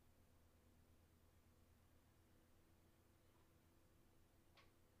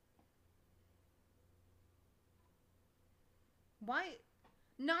 Why?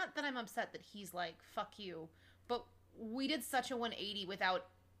 Not that I'm upset that he's like, fuck you, but we did such a 180 without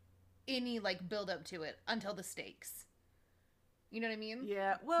any, like, build up to it until the stakes. You know what I mean?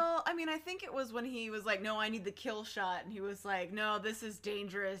 Yeah. Well, I mean, I think it was when he was like, no, I need the kill shot. And he was like, no, this is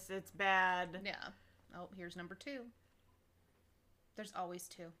dangerous. It's bad. Yeah. Oh, here's number 2. There's always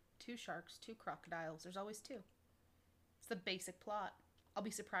 2. 2 sharks, 2 crocodiles. There's always 2. It's the basic plot. I'll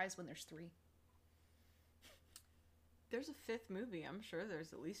be surprised when there's 3. There's a 5th movie. I'm sure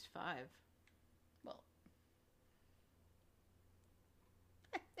there's at least 5. Well,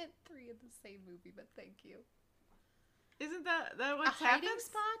 I meant 3 in the same movie, but thank you. Isn't that what A hiding happens?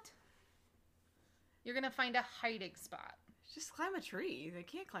 spot? You're gonna find a hiding spot. Just climb a tree. They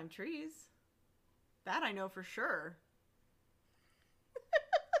can't climb trees. That I know for sure.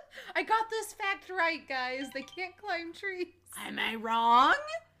 I got this fact right, guys. They can't climb trees. Am I wrong?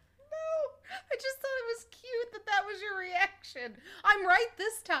 No, I just thought it was cute that was your reaction. I'm right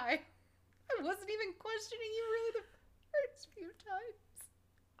this time. I wasn't even questioning you really the first few times.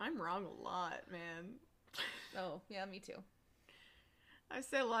 I'm wrong a lot, man. Oh, yeah, me too. I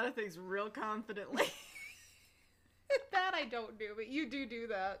say a lot of things real confidently. That I don't do, but you do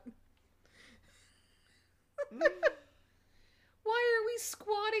that. Why are we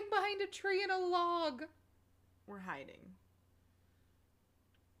squatting behind a tree and a log? We're hiding.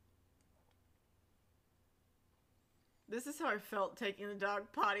 This is how I felt taking the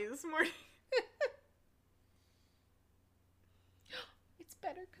dog potty this morning. It's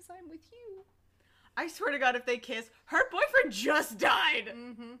better because I'm with you. I swear to God, if they kiss, her boyfriend just died.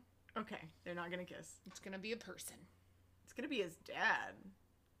 Mm-hmm. Okay, they're not gonna kiss. It's gonna be a person. It's gonna be his dad.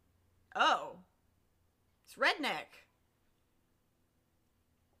 Oh. It's redneck.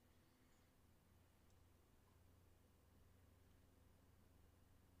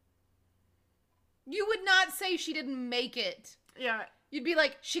 You would not say she didn't make it. Yeah. You'd be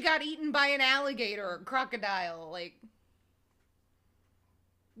like, she got eaten by an alligator or crocodile. Like,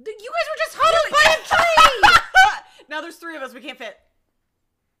 you guys were just huddled by a tree! Now there's 3 of us. We can't fit.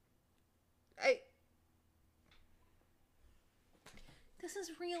 This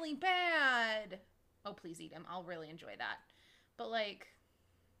is really bad. Oh, please eat him. I'll really enjoy that. But, like...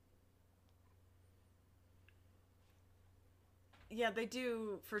 Yeah, they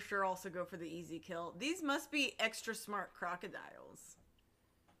do for sure also go for the easy kill. These must be extra smart crocodiles.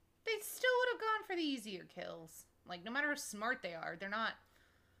 They still would have gone for the easier kills. Like, no matter how smart they are, they're not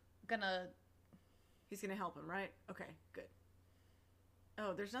gonna... He's gonna help him, right? Okay, good.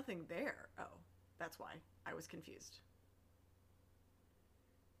 Oh, there's nothing there. Oh, that's why. I was confused.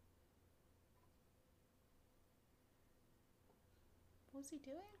 What was he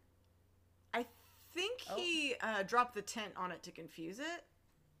doing? I think he dropped the tent on it to confuse it.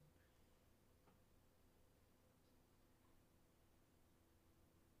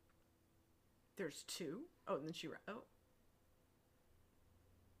 There's 2. Oh, and then she... Oh.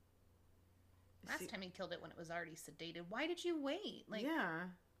 Last time he killed it when it was already sedated. Why did you wait? Like, yeah,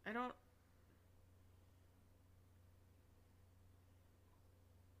 I don't...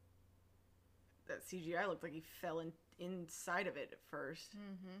 That CGI looked like he fell inside of it at first.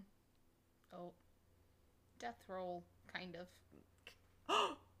 Mm-hmm. Oh. Death roll, kind of.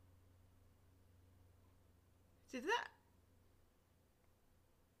 Did that?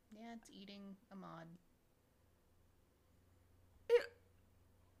 Yeah, it's eating Ahmad.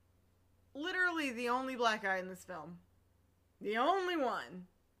 Literally the only black guy in this film. The only one.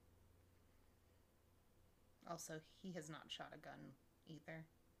 Also, he has not shot a gun either.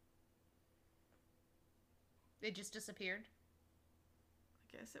 It just disappeared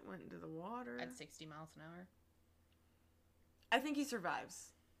I guess it went into the water. at 60 miles an hour. I think he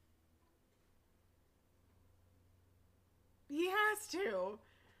survives. He has to.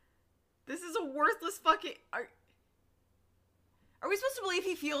 This is a worthless fucking... Are we supposed to believe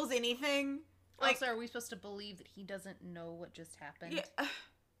he feels anything? Like, Also, are we supposed to believe that he doesn't know what just happened? yeah.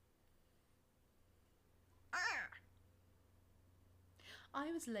 I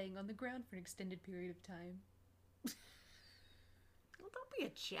was laying on the ground for an extended period of time. Well, don't be a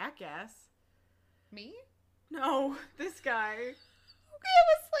jackass. Me? No, this guy. Okay, I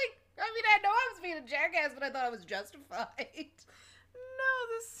was like, I know I was being a jackass, but I thought I was justified.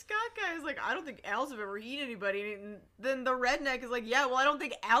 No, this Scott guy is like, I don't think owls have ever eaten anybody. And then the redneck is like, yeah, well, I don't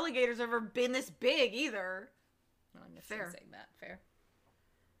think alligators have ever been this big either. Well, I'm just Fair. saying that. Fair.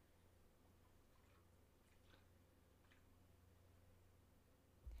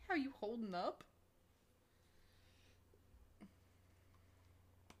 How are you holding up?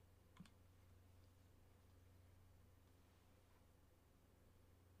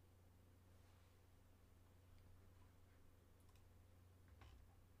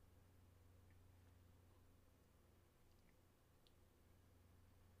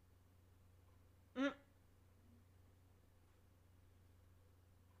 Mm.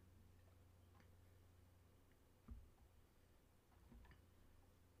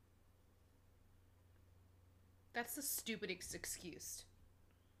 That's the stupidest excuse.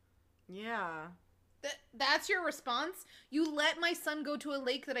 Yeah. That's your response? You let my son go to a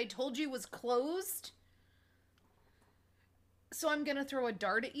lake that I told you was closed? So I'm gonna throw a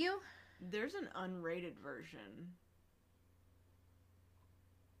dart at you? There's an unrated version.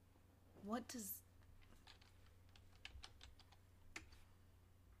 What does...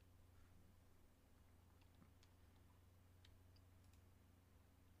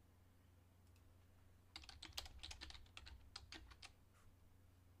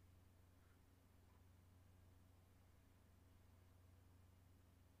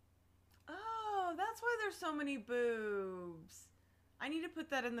 Oh, that's why there's so many boobs. I need to put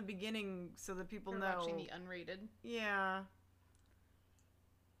that in the beginning so that people We're know. watching the unrated. Yeah.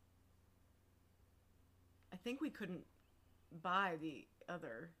 I think we couldn't buy the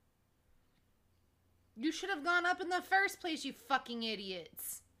other. You should have gone up in the first place, you fucking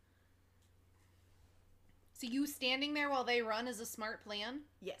idiots. So you standing there while they run is a smart plan?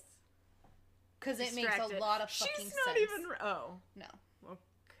 Yes. Because it makes a lot of fucking sense. She's not even... Oh. No.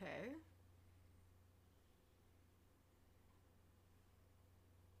 Okay.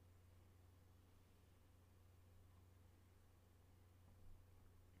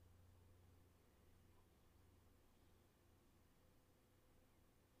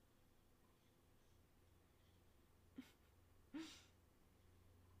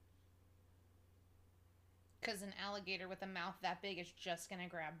 Because an alligator with a mouth that big is just going to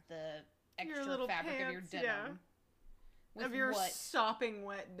grab the Your extra little fabric of your pants, denim. yeah. With Of your what? sopping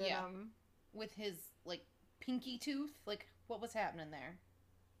wet denim. Yeah. With his, like, pinky tooth? Like, what was happening there?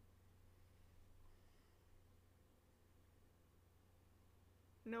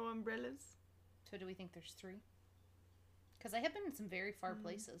 No umbrellas. So do we think there's 3? Because I have been in some very far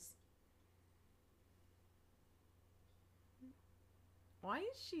places. Why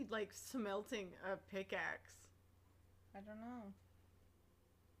is she, like, smelting a pickaxe? I don't know.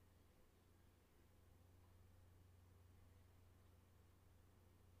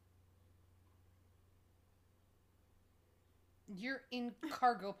 You're in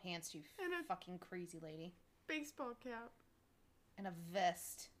cargo pants, you And a- fucking crazy lady. Baseball cap. And a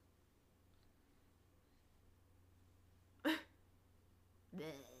vest.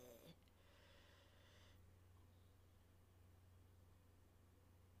 Bleh.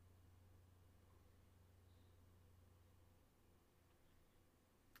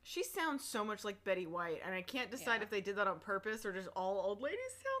 She sounds so much like Betty White, and I can't decide Yeah. if they did that on purpose or just all old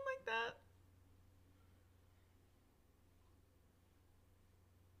ladies sound like that.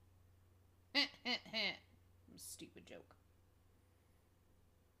 Stupid joke.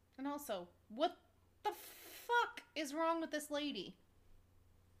 And also, what the fuck is wrong with this lady?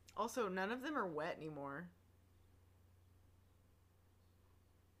 Also, none of them are wet anymore.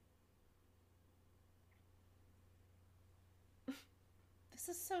 This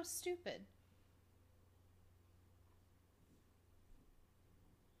is so stupid.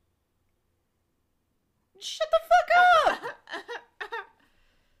 Shut the fuck up!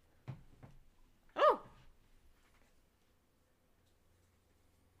 Oh!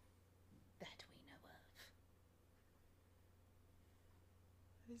 That we know of.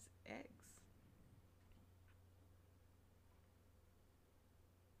 These eggs.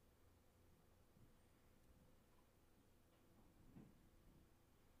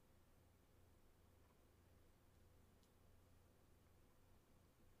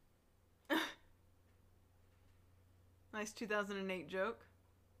 Nice 2008 joke.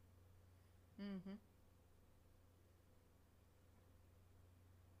 Mm-hmm.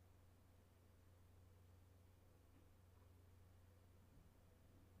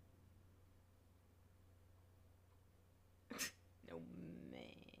 No, man.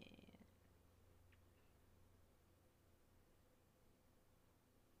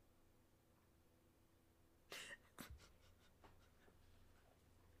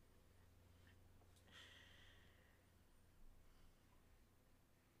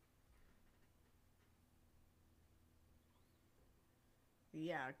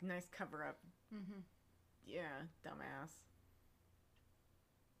 Yeah, nice cover up. Mm-hmm. Yeah, dumbass.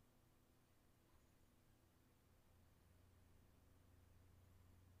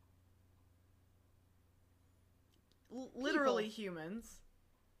 Literally humans.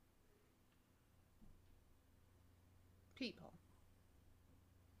 People.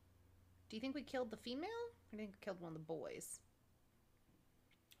 Do you think we killed the female? Or do you think we killed one of the boys?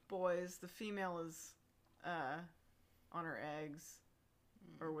 Boys. The female is on her eggs.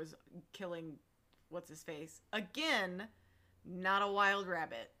 Or was killing what's his face. Again, not a wild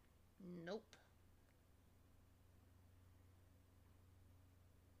rabbit. Nope.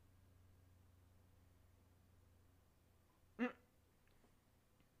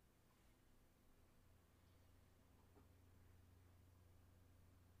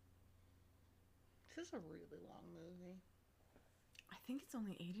 This is a really long movie. I think it's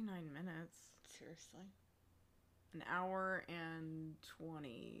only 89 minutes. Seriously. An hour and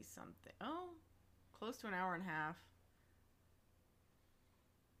 20 something. Oh, close to an hour and a half.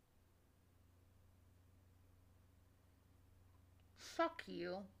 Fuck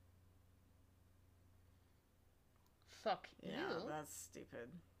you. Fuck Yeah, you. that's stupid.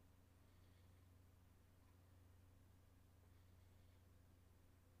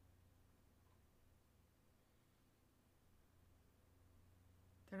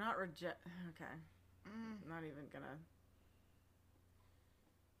 They're not reject. Okay. I'm not even gonna.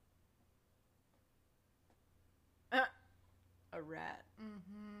 A rat.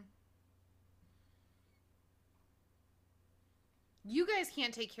 Mm-hmm. You guys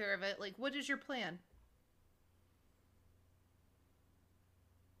can't take care of it. Like, what is your plan?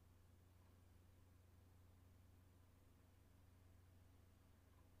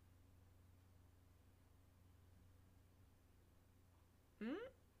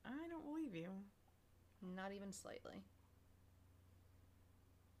 I don't believe you. Not even slightly.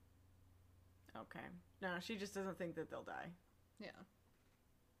 Okay. No, she just doesn't think that they'll die. Yeah.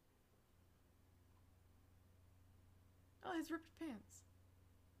 Oh, his ripped pants.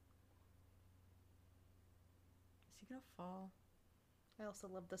 Is he gonna fall? I also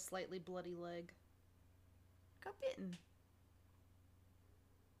love the slightly bloody leg Got bitten.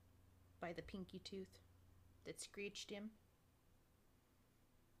 by the pinky tooth that screeched him.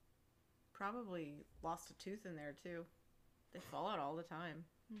 Probably lost a tooth in there too. They fall out all the time.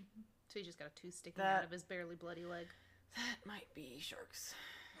 Mm-hmm. So he just got a tooth sticking out of his barely bloody leg. That might be sharks.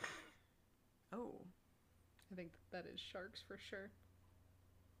 Oh. I think that is sharks for sure.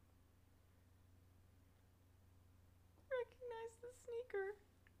 Recognize the sneaker.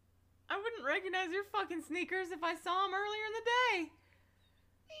 I wouldn't recognize your fucking sneakers if I saw them earlier in the day.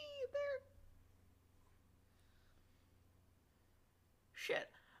 Either. Shit.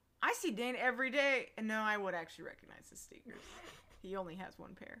 I see Dane every day, and no, I would actually recognize his sneakers. He only has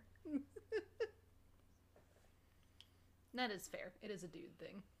one pair. That is fair. It is a dude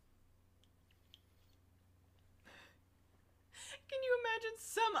thing. Can you imagine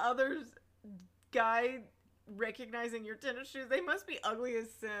some other guy recognizing your tennis shoes? They must be ugly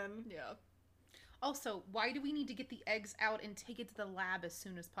as sin. Yeah. Also, why do we need to get the eggs out and take it to the lab as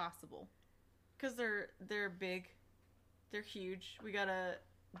soon as possible? Because they're big. They're huge. We gotta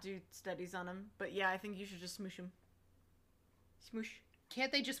do studies on them. But yeah, I think you should just smoosh them. Smoosh.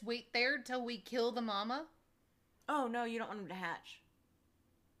 Can't they just wait there till we kill the mama? Oh, no, you don't want them to hatch.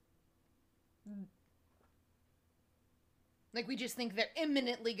 Like, we just think they're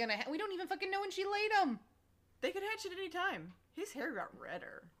imminently gonna we don't even fucking know when she laid them. They could hatch at any time. His hair got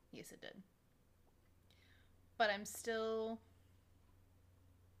redder. Yes, it did. But I'm still...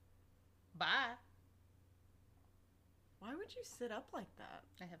 Bye. Why would you sit up like that?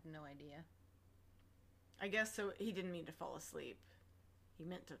 I have no idea. I guess so he didn't mean to fall asleep. He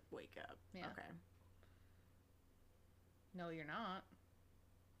meant to wake up. Yeah. Okay. No, you're not.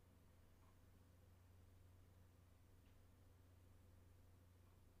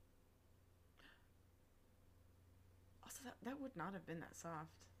 Also, that would not have been that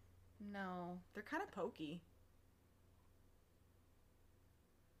soft. No. They're kind of pokey.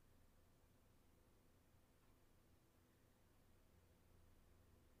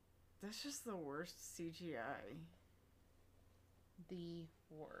 That's just the worst CGI. The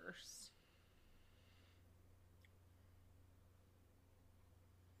worst.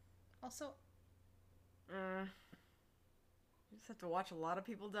 Also, You just have to watch a lot of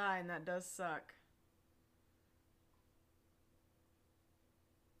people die, and that does suck.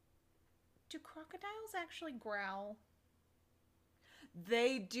 do crocodiles actually growl?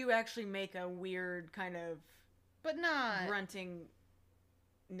 They do actually make a weird kind of But not. grunting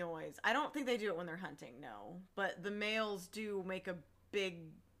noise. I don't think they do it when they're hunting, no. But the males do make a big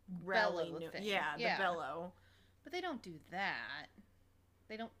growling Bellow noise. thing. Yeah, the Yeah. bellow. But they don't do that.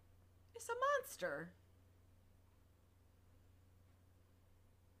 They don't. It's a monster.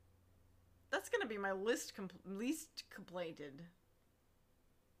 That's gonna be my least complainted.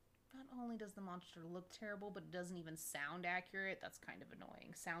 Not only does the monster look terrible, but it doesn't even sound accurate. That's kind of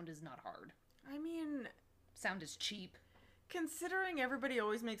annoying. Sound is not hard. I mean, Sound is cheap. considering everybody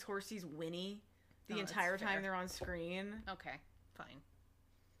always makes horsies whinny the Oh, that's entire time fair. they're on screen. Okay, fine.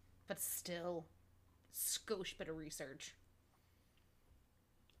 But still, skosh bit of research.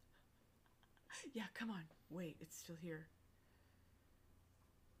 Yeah, come on. Wait, it's still here.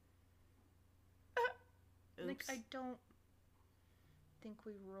 Like, Oops. I don't think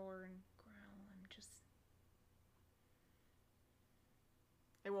we roar and growl. I'm just...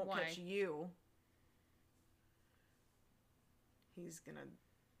 It won't Why? catch you. He's gonna...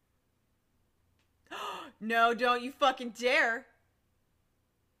 No, don't you fucking dare!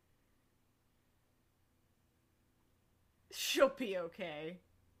 She'll be okay.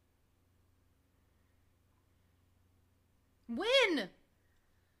 Win!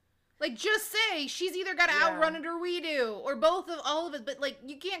 Like, just say she's either got to Yeah. outrun it or we do, or both of all of it. But like,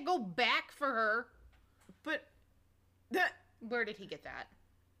 you can't go back for her. But... That... Where did he get that?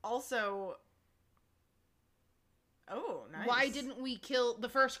 Also... Oh, nice. Why didn't we kill the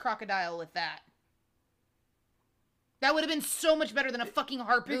first crocodile with that? That would have been so much better than a fucking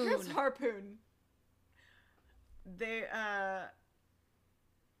harpoon. Because harpoon. They,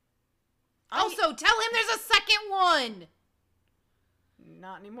 Also, tell him there's a second one.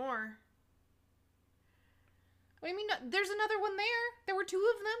 Not anymore. What do you mean? There's another one there. There were two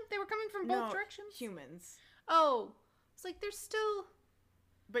of them. They were coming from both No, directions. Humans. Oh, it's like there's still.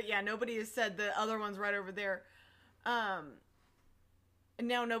 But yeah, nobody has said the other one's right over there. And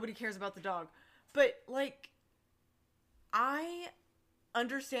now nobody cares about the dog. But, like, I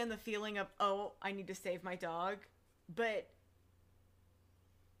understand the feeling of, oh, I need to save my dog. But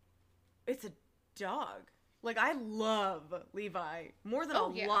it's a dog. Like, I love Levi more than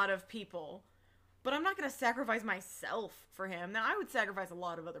Oh, a yeah. lot of people. But I'm not going to sacrifice myself for him. Now, I would sacrifice a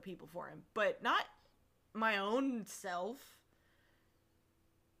lot of other people for him. But not my own self.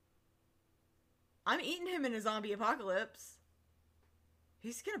 I'm eating him in a zombie apocalypse.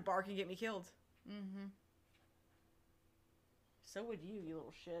 He's gonna bark and get me killed. Mm-hmm. So would you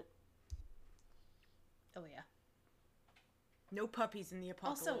little shit. Oh yeah. No puppies in the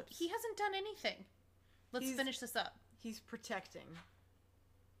apocalypse. Also, he hasn't done anything. Let's He's- finish this up. He's protecting.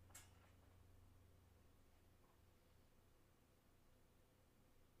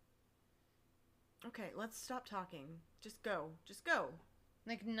 Okay, let's stop talking. Just go. Just go.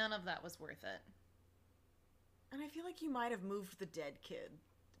 Like, none of that was worth it. And I feel like you might have moved the dead kid.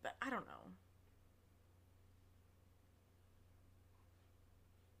 But I don't know.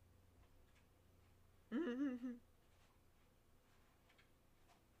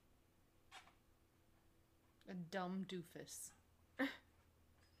 A dumb doofus.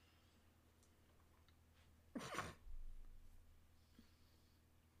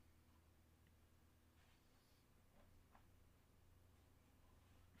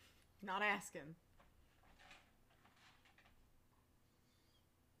 Not asking.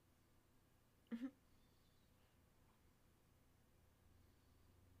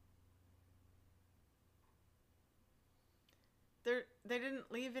 They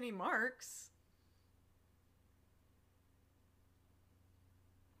didn't leave any marks.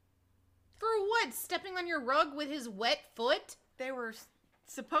 For what? Stepping on your rug with his wet foot? They were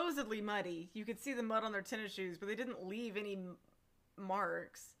supposedly muddy. You could see the mud on their tennis shoes, but they didn't leave any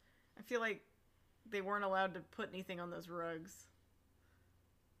marks. I feel like they weren't allowed to put anything on those rugs.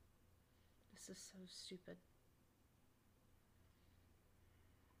 This is so stupid.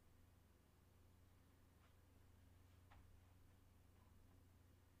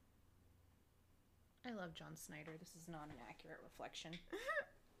 I love John Snyder. This is not an accurate reflection.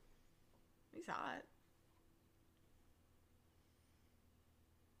 He's hot.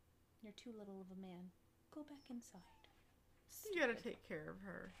 You're too little of a man. Go back inside. You gotta take care of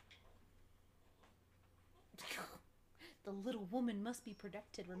her. The little woman must be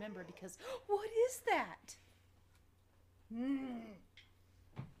protected, remember, because what is that?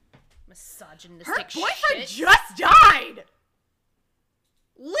 Misogynistic Her boyfriend shit. just died!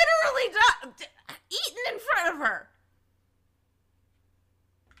 Literally eaten in front of her!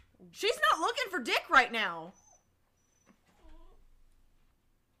 She's not looking for dick right now.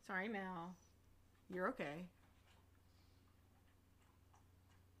 Sorry, Mal. You're okay.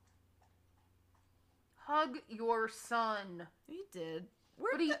 Hug your son. He did.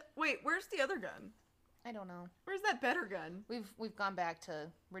 Wait, where's the other gun? I don't know. Where's that better gun? We've gone back to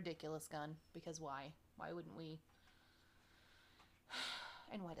ridiculous gun, because why? Why wouldn't we?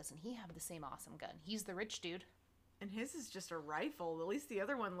 And why doesn't he have the same awesome gun? He's the rich dude. And his is just a rifle. At least the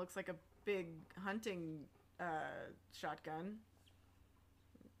other one looks like a big hunting shotgun.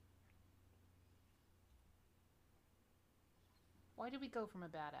 Why did we go from a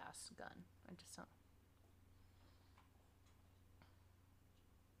badass gun? I just don't.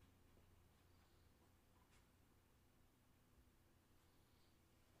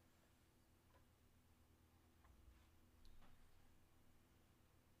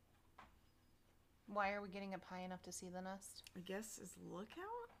 Why are we getting up high enough to see the nest? I guess is lookout?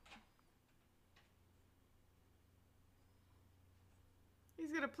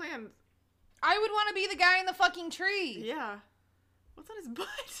 He's got a plan. I would want to be the guy in the fucking tree. Yeah. What's on his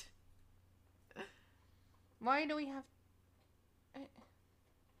butt? Why do we have...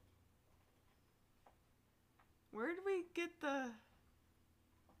 Where did we get the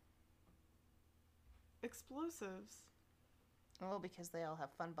explosives? Well, because they all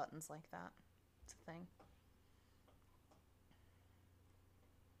have fun buttons like that. It's a thing.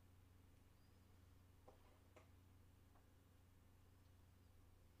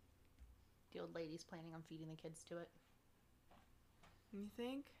 The old lady's planning on feeding the kids to it. You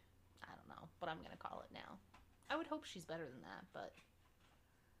think? I don't know, but I'm gonna call it now. I would hope she's better than that, but...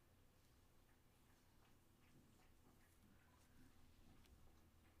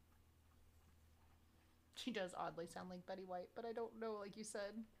 She does oddly sound like Betty White, but I don't know, like you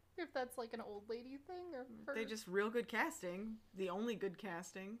said, if that's like an old lady thing or her. They just real good casting. The only good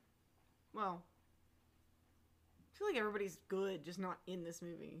casting. Well, I feel like everybody's good, just not in this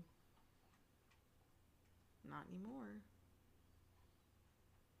movie. Not anymore.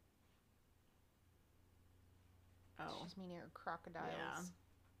 Oh. She's meaning her crocodiles.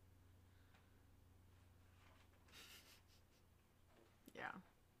 Yeah. Yeah.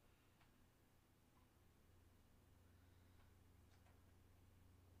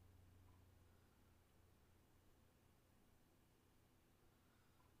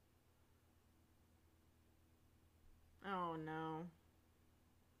 Oh no.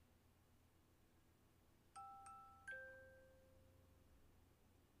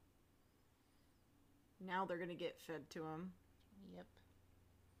 Now they're gonna get fed to him. Yep.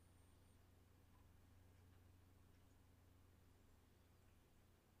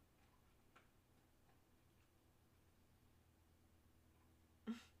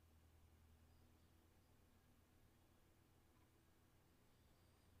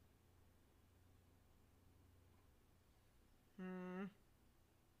 Hmm.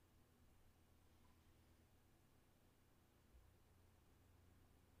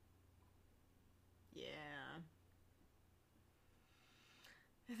 Yeah.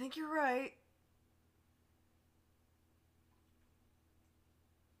 I think you're right.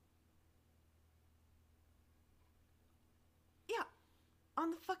 Yeah.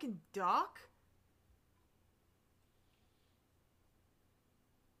 On the fucking dock?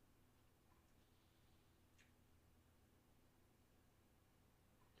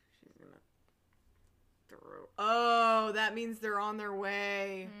 She's gonna throw. Oh, that means they're on their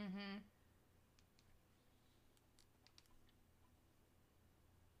way. Mm-hmm.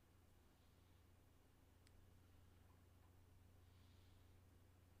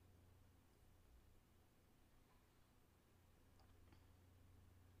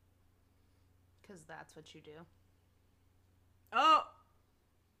 Because that's what you do. Oh!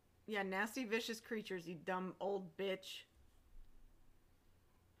 Yeah, nasty, vicious creatures, you dumb old bitch.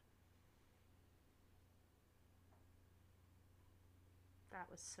 That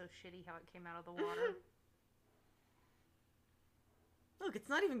was so shitty how it came out of the water. Look, it's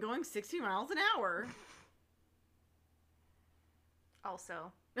not even going 60 miles an hour.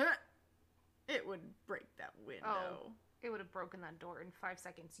 Also, It would break that window. Oh. It would have broken that door in 5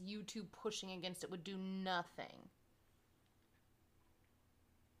 seconds. You two pushing against it would do nothing.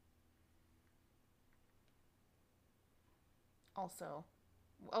 Also,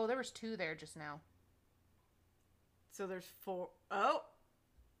 oh, there was 2 there just now. So there's 4. Oh!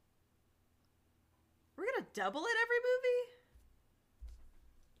 We're gonna double at every movie?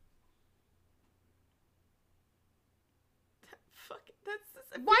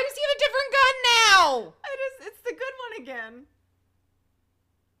 Why does he have a different gun now? It's the good one again.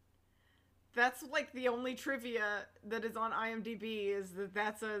 That's like the only trivia that is on IMDb is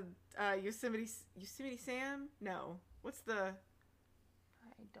that's a Yosemite Sam? No. What's the...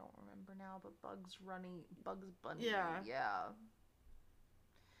 I don't remember now, but Bugs Bunny. Yeah. Yeah.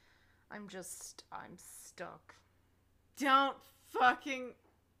 I'm stuck. Don't fucking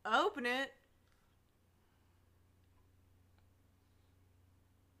open it.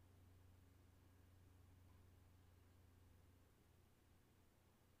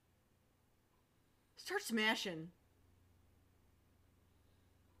 Start smashing.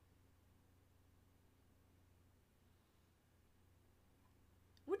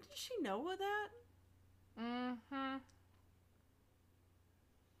 Wouldn't she know of that? Mm-hmm.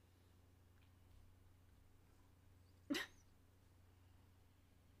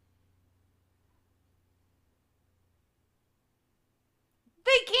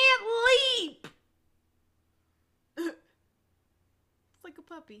 They can't leap! It's like a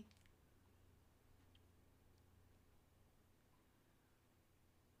puppy.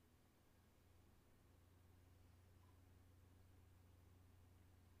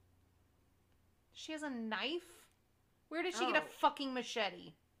 She has a knife? Where did she get a fucking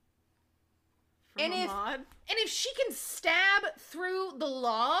machete? From a mod? And if she can stab through the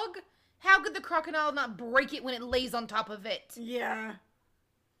log, how could the crocodile not break it when it lays on top of it? Yeah.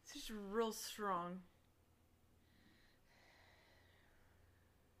 It's just real strong.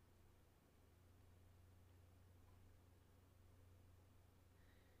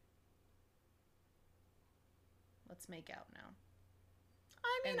 Let's make out now.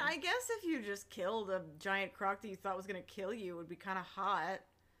 I mean, I guess if you just killed a giant croc that you thought was going to kill you, it would be kind of hot.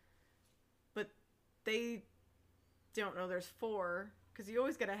 But they don't know there's 4. Because you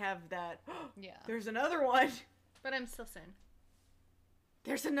always got to have that. Yeah. There's another one. But I'm still saying.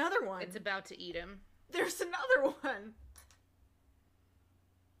 There's another one. It's about to eat him. There's another one.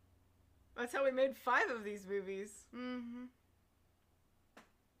 That's how we made 5 of these movies. Mm-hmm.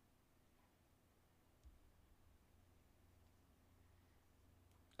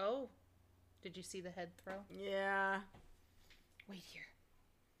 Oh. Did you see the head throw? Yeah. Wait here.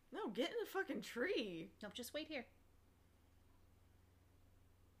 No, get in a fucking tree. Nope, just wait here.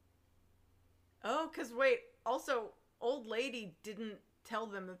 Oh, because wait, also, old lady didn't tell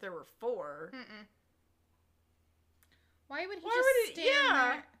them that there were 4. Mm-mm. Why would he Why just would he- stand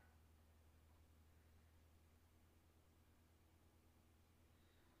yeah. there?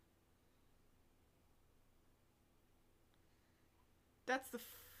 That's the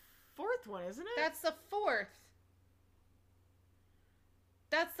 4th one, isn't it? That's the 4th.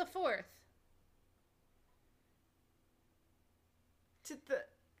 That's the 4th.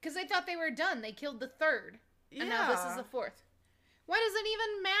 Because they thought they were done. They killed the 3rd. Yeah. And now this is the 4th. Why does it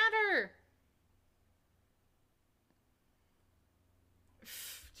even matter?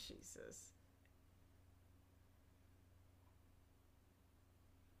 Jesus.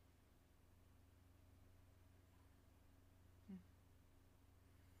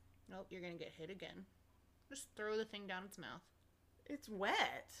 Nope, you're gonna get hit again. Just throw the thing down its mouth. It's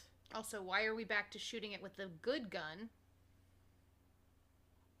wet. Also, why are we back to shooting it with the good gun?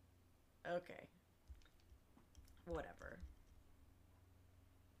 Okay. Whatever.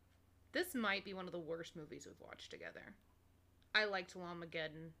 This might be one of the worst movies we've watched together. I liked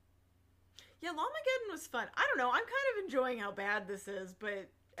Lamageddon. Yeah, Lamageddon was fun. I don't know. I'm kind of enjoying how bad this is, but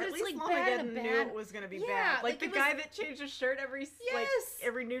at it's, least like, bad Lamageddon and knew bad. it was going to be Yeah, bad. like, Like the it was- guy that changed his shirt every Yes!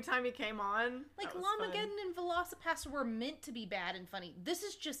 every new time he came on. Like, That was Lamageddon fun. and Velocipaster were meant to be bad and funny. This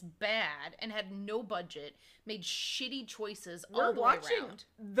is just bad and had no budget, made shitty choices all We're the way watching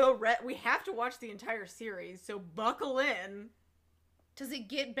around. we have to watch the entire series, so buckle in. Does it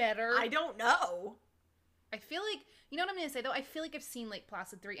get better? I don't know. I feel like, you know what I'm going to say, though? I feel like I've seen Lake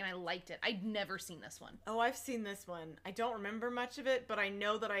Placid 3, and I liked it. I'd never seen this one. Oh, I've seen this one. I don't remember much of it, but I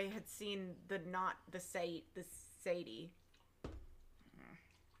know that I had seen the Sadie.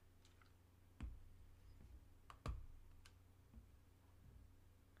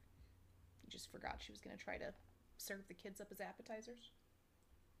 You just forgot she was going to try to serve the kids up as appetizers.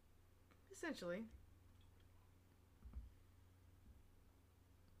 Essentially.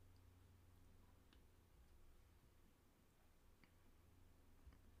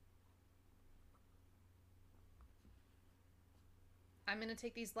 I'm going to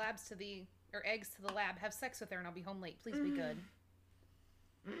take these eggs to the lab, have sex with her, and I'll be home late. Please be good.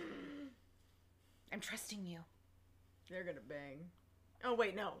 I'm trusting you. They're gonna bang. Oh,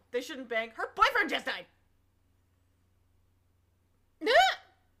 wait, no. They shouldn't bang. Her boyfriend just died!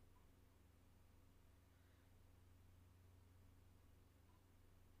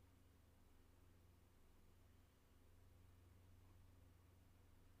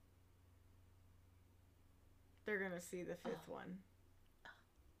 They're gonna see the fifth one. Do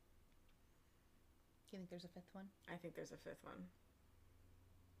you think there's a fifth one? I think there's a fifth one.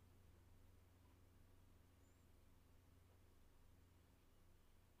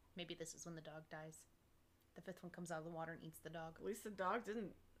 Maybe this is when the dog dies. The fifth one comes out of the water and eats the dog. At least the dog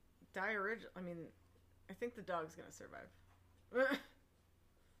didn't die originally. I mean, I think the dog's gonna survive.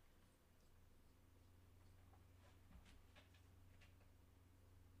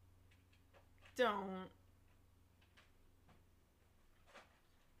 Don't.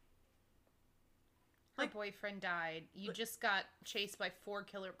 Her boyfriend died. You just got chased by 4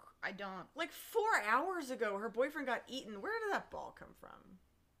 killer... I don't... Like 4 hours ago, her boyfriend got eaten. Where did that ball come from?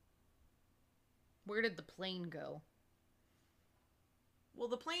 Where did the plane go? Well,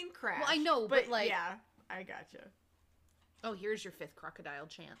 the plane crashed. Well, I know, but like... Yeah, I gotcha. Oh, here's your 5th crocodile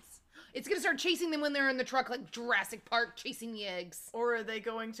chance. It's gonna start chasing them when they're in the truck, like Jurassic Park chasing the eggs. Or are they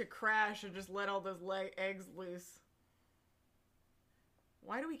going to crash and just let all those eggs loose?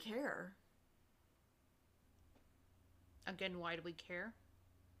 Why do we care? Again, why do we care?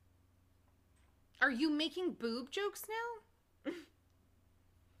 Are you making boob jokes now?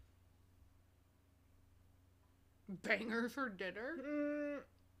 Banger for dinner?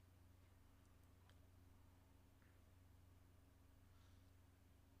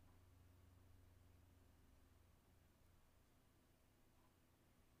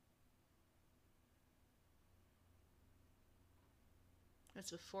 That's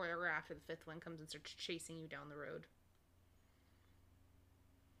before or after the 5th one comes and starts chasing you down the road.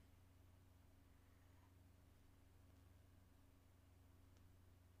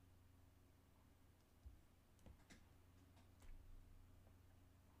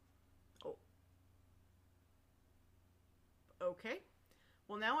 Okay.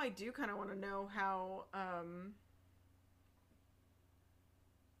 Well, now I do kind of want to know how,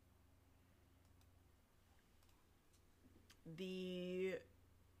 the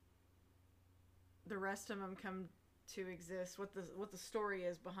rest of them come to exist, what the story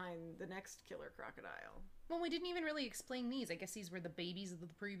is behind the next killer crocodile. Well, we didn't even really explain these. I guess these were the babies of the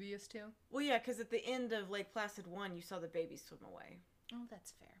previous 2. Well, yeah, because at the end of Lake Placid 1, you saw the babies swim away. Oh,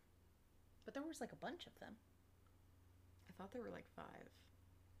 that's fair. But there was like a bunch of them. I thought there were like 5.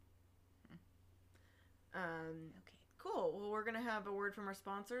 Okay. Cool. Well, we're going to have a word from our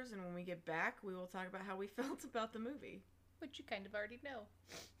sponsors, and when we get back, we will talk about how we felt about the movie. Which you kind of already know.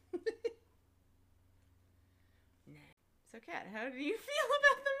 Nah. So, Kat, how do you feel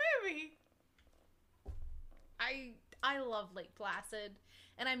about the movie? I love Lake Placid,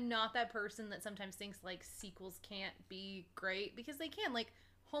 and I'm not that person that sometimes thinks, like, sequels can't be great, because they can. Like,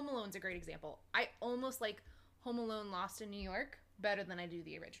 Home Alone's a great example. I almost like Home Alone Lost in New York better than I do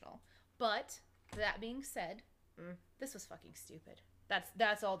the original. But, that being said, this was fucking stupid.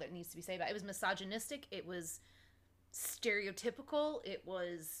 That's all that needs to be said about it. It was misogynistic, it was stereotypical, it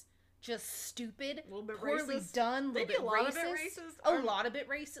was just stupid, a little bit poorly racist. done, a Maybe little bit a lot racist. of it racist. A lot of it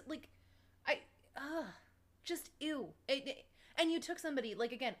racist. Like, just ew. And you took somebody,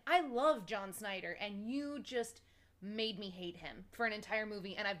 like, again, I love John Snyder, and you just made me hate him for an entire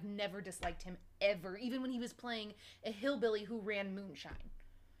movie, and I've never disliked him ever, even when he was playing a hillbilly who ran moonshine.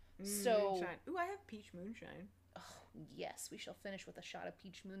 So, moonshine. Ooh, I have peach moonshine. Oh, yes, we shall finish with a shot of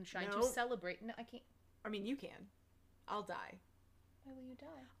peach moonshine No. to celebrate. No, I can't. I mean, you can. I'll die. Why will you die?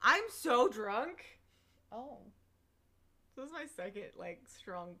 I'm so drunk. Oh. This is my second, like,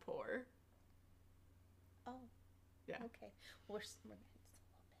 strong pour. Oh. Yeah. Okay. Well, we're just a little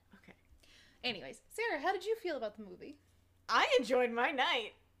bit. Okay. Anyways, Sarah, how did you feel about the movie? I enjoyed my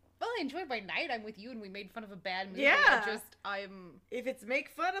night. Well, I enjoyed my night. I'm with you, and we made fun of a bad movie. Yeah. If it's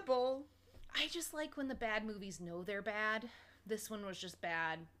make funnable. I just like when the bad movies know they're bad. This one was just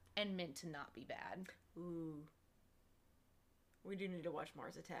bad and meant to not be bad. Ooh. We do need to watch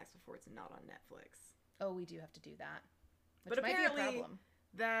Mars Attacks before it's not on Netflix. Oh, we do have to do that. Which But might apparently, be a problem.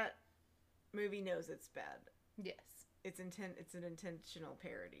 that movie knows it's bad. Yes. It's an intentional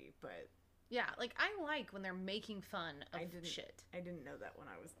parody, but Yeah, like, I like when they're making fun of shit. I didn't know that when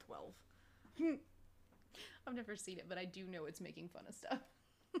I was 12. I've never seen it, but I do know it's making fun of stuff.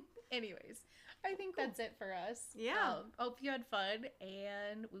 Anyways, I think that's it for us. Yeah. Hope you had fun,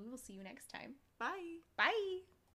 and we will see you next time. Bye. Bye!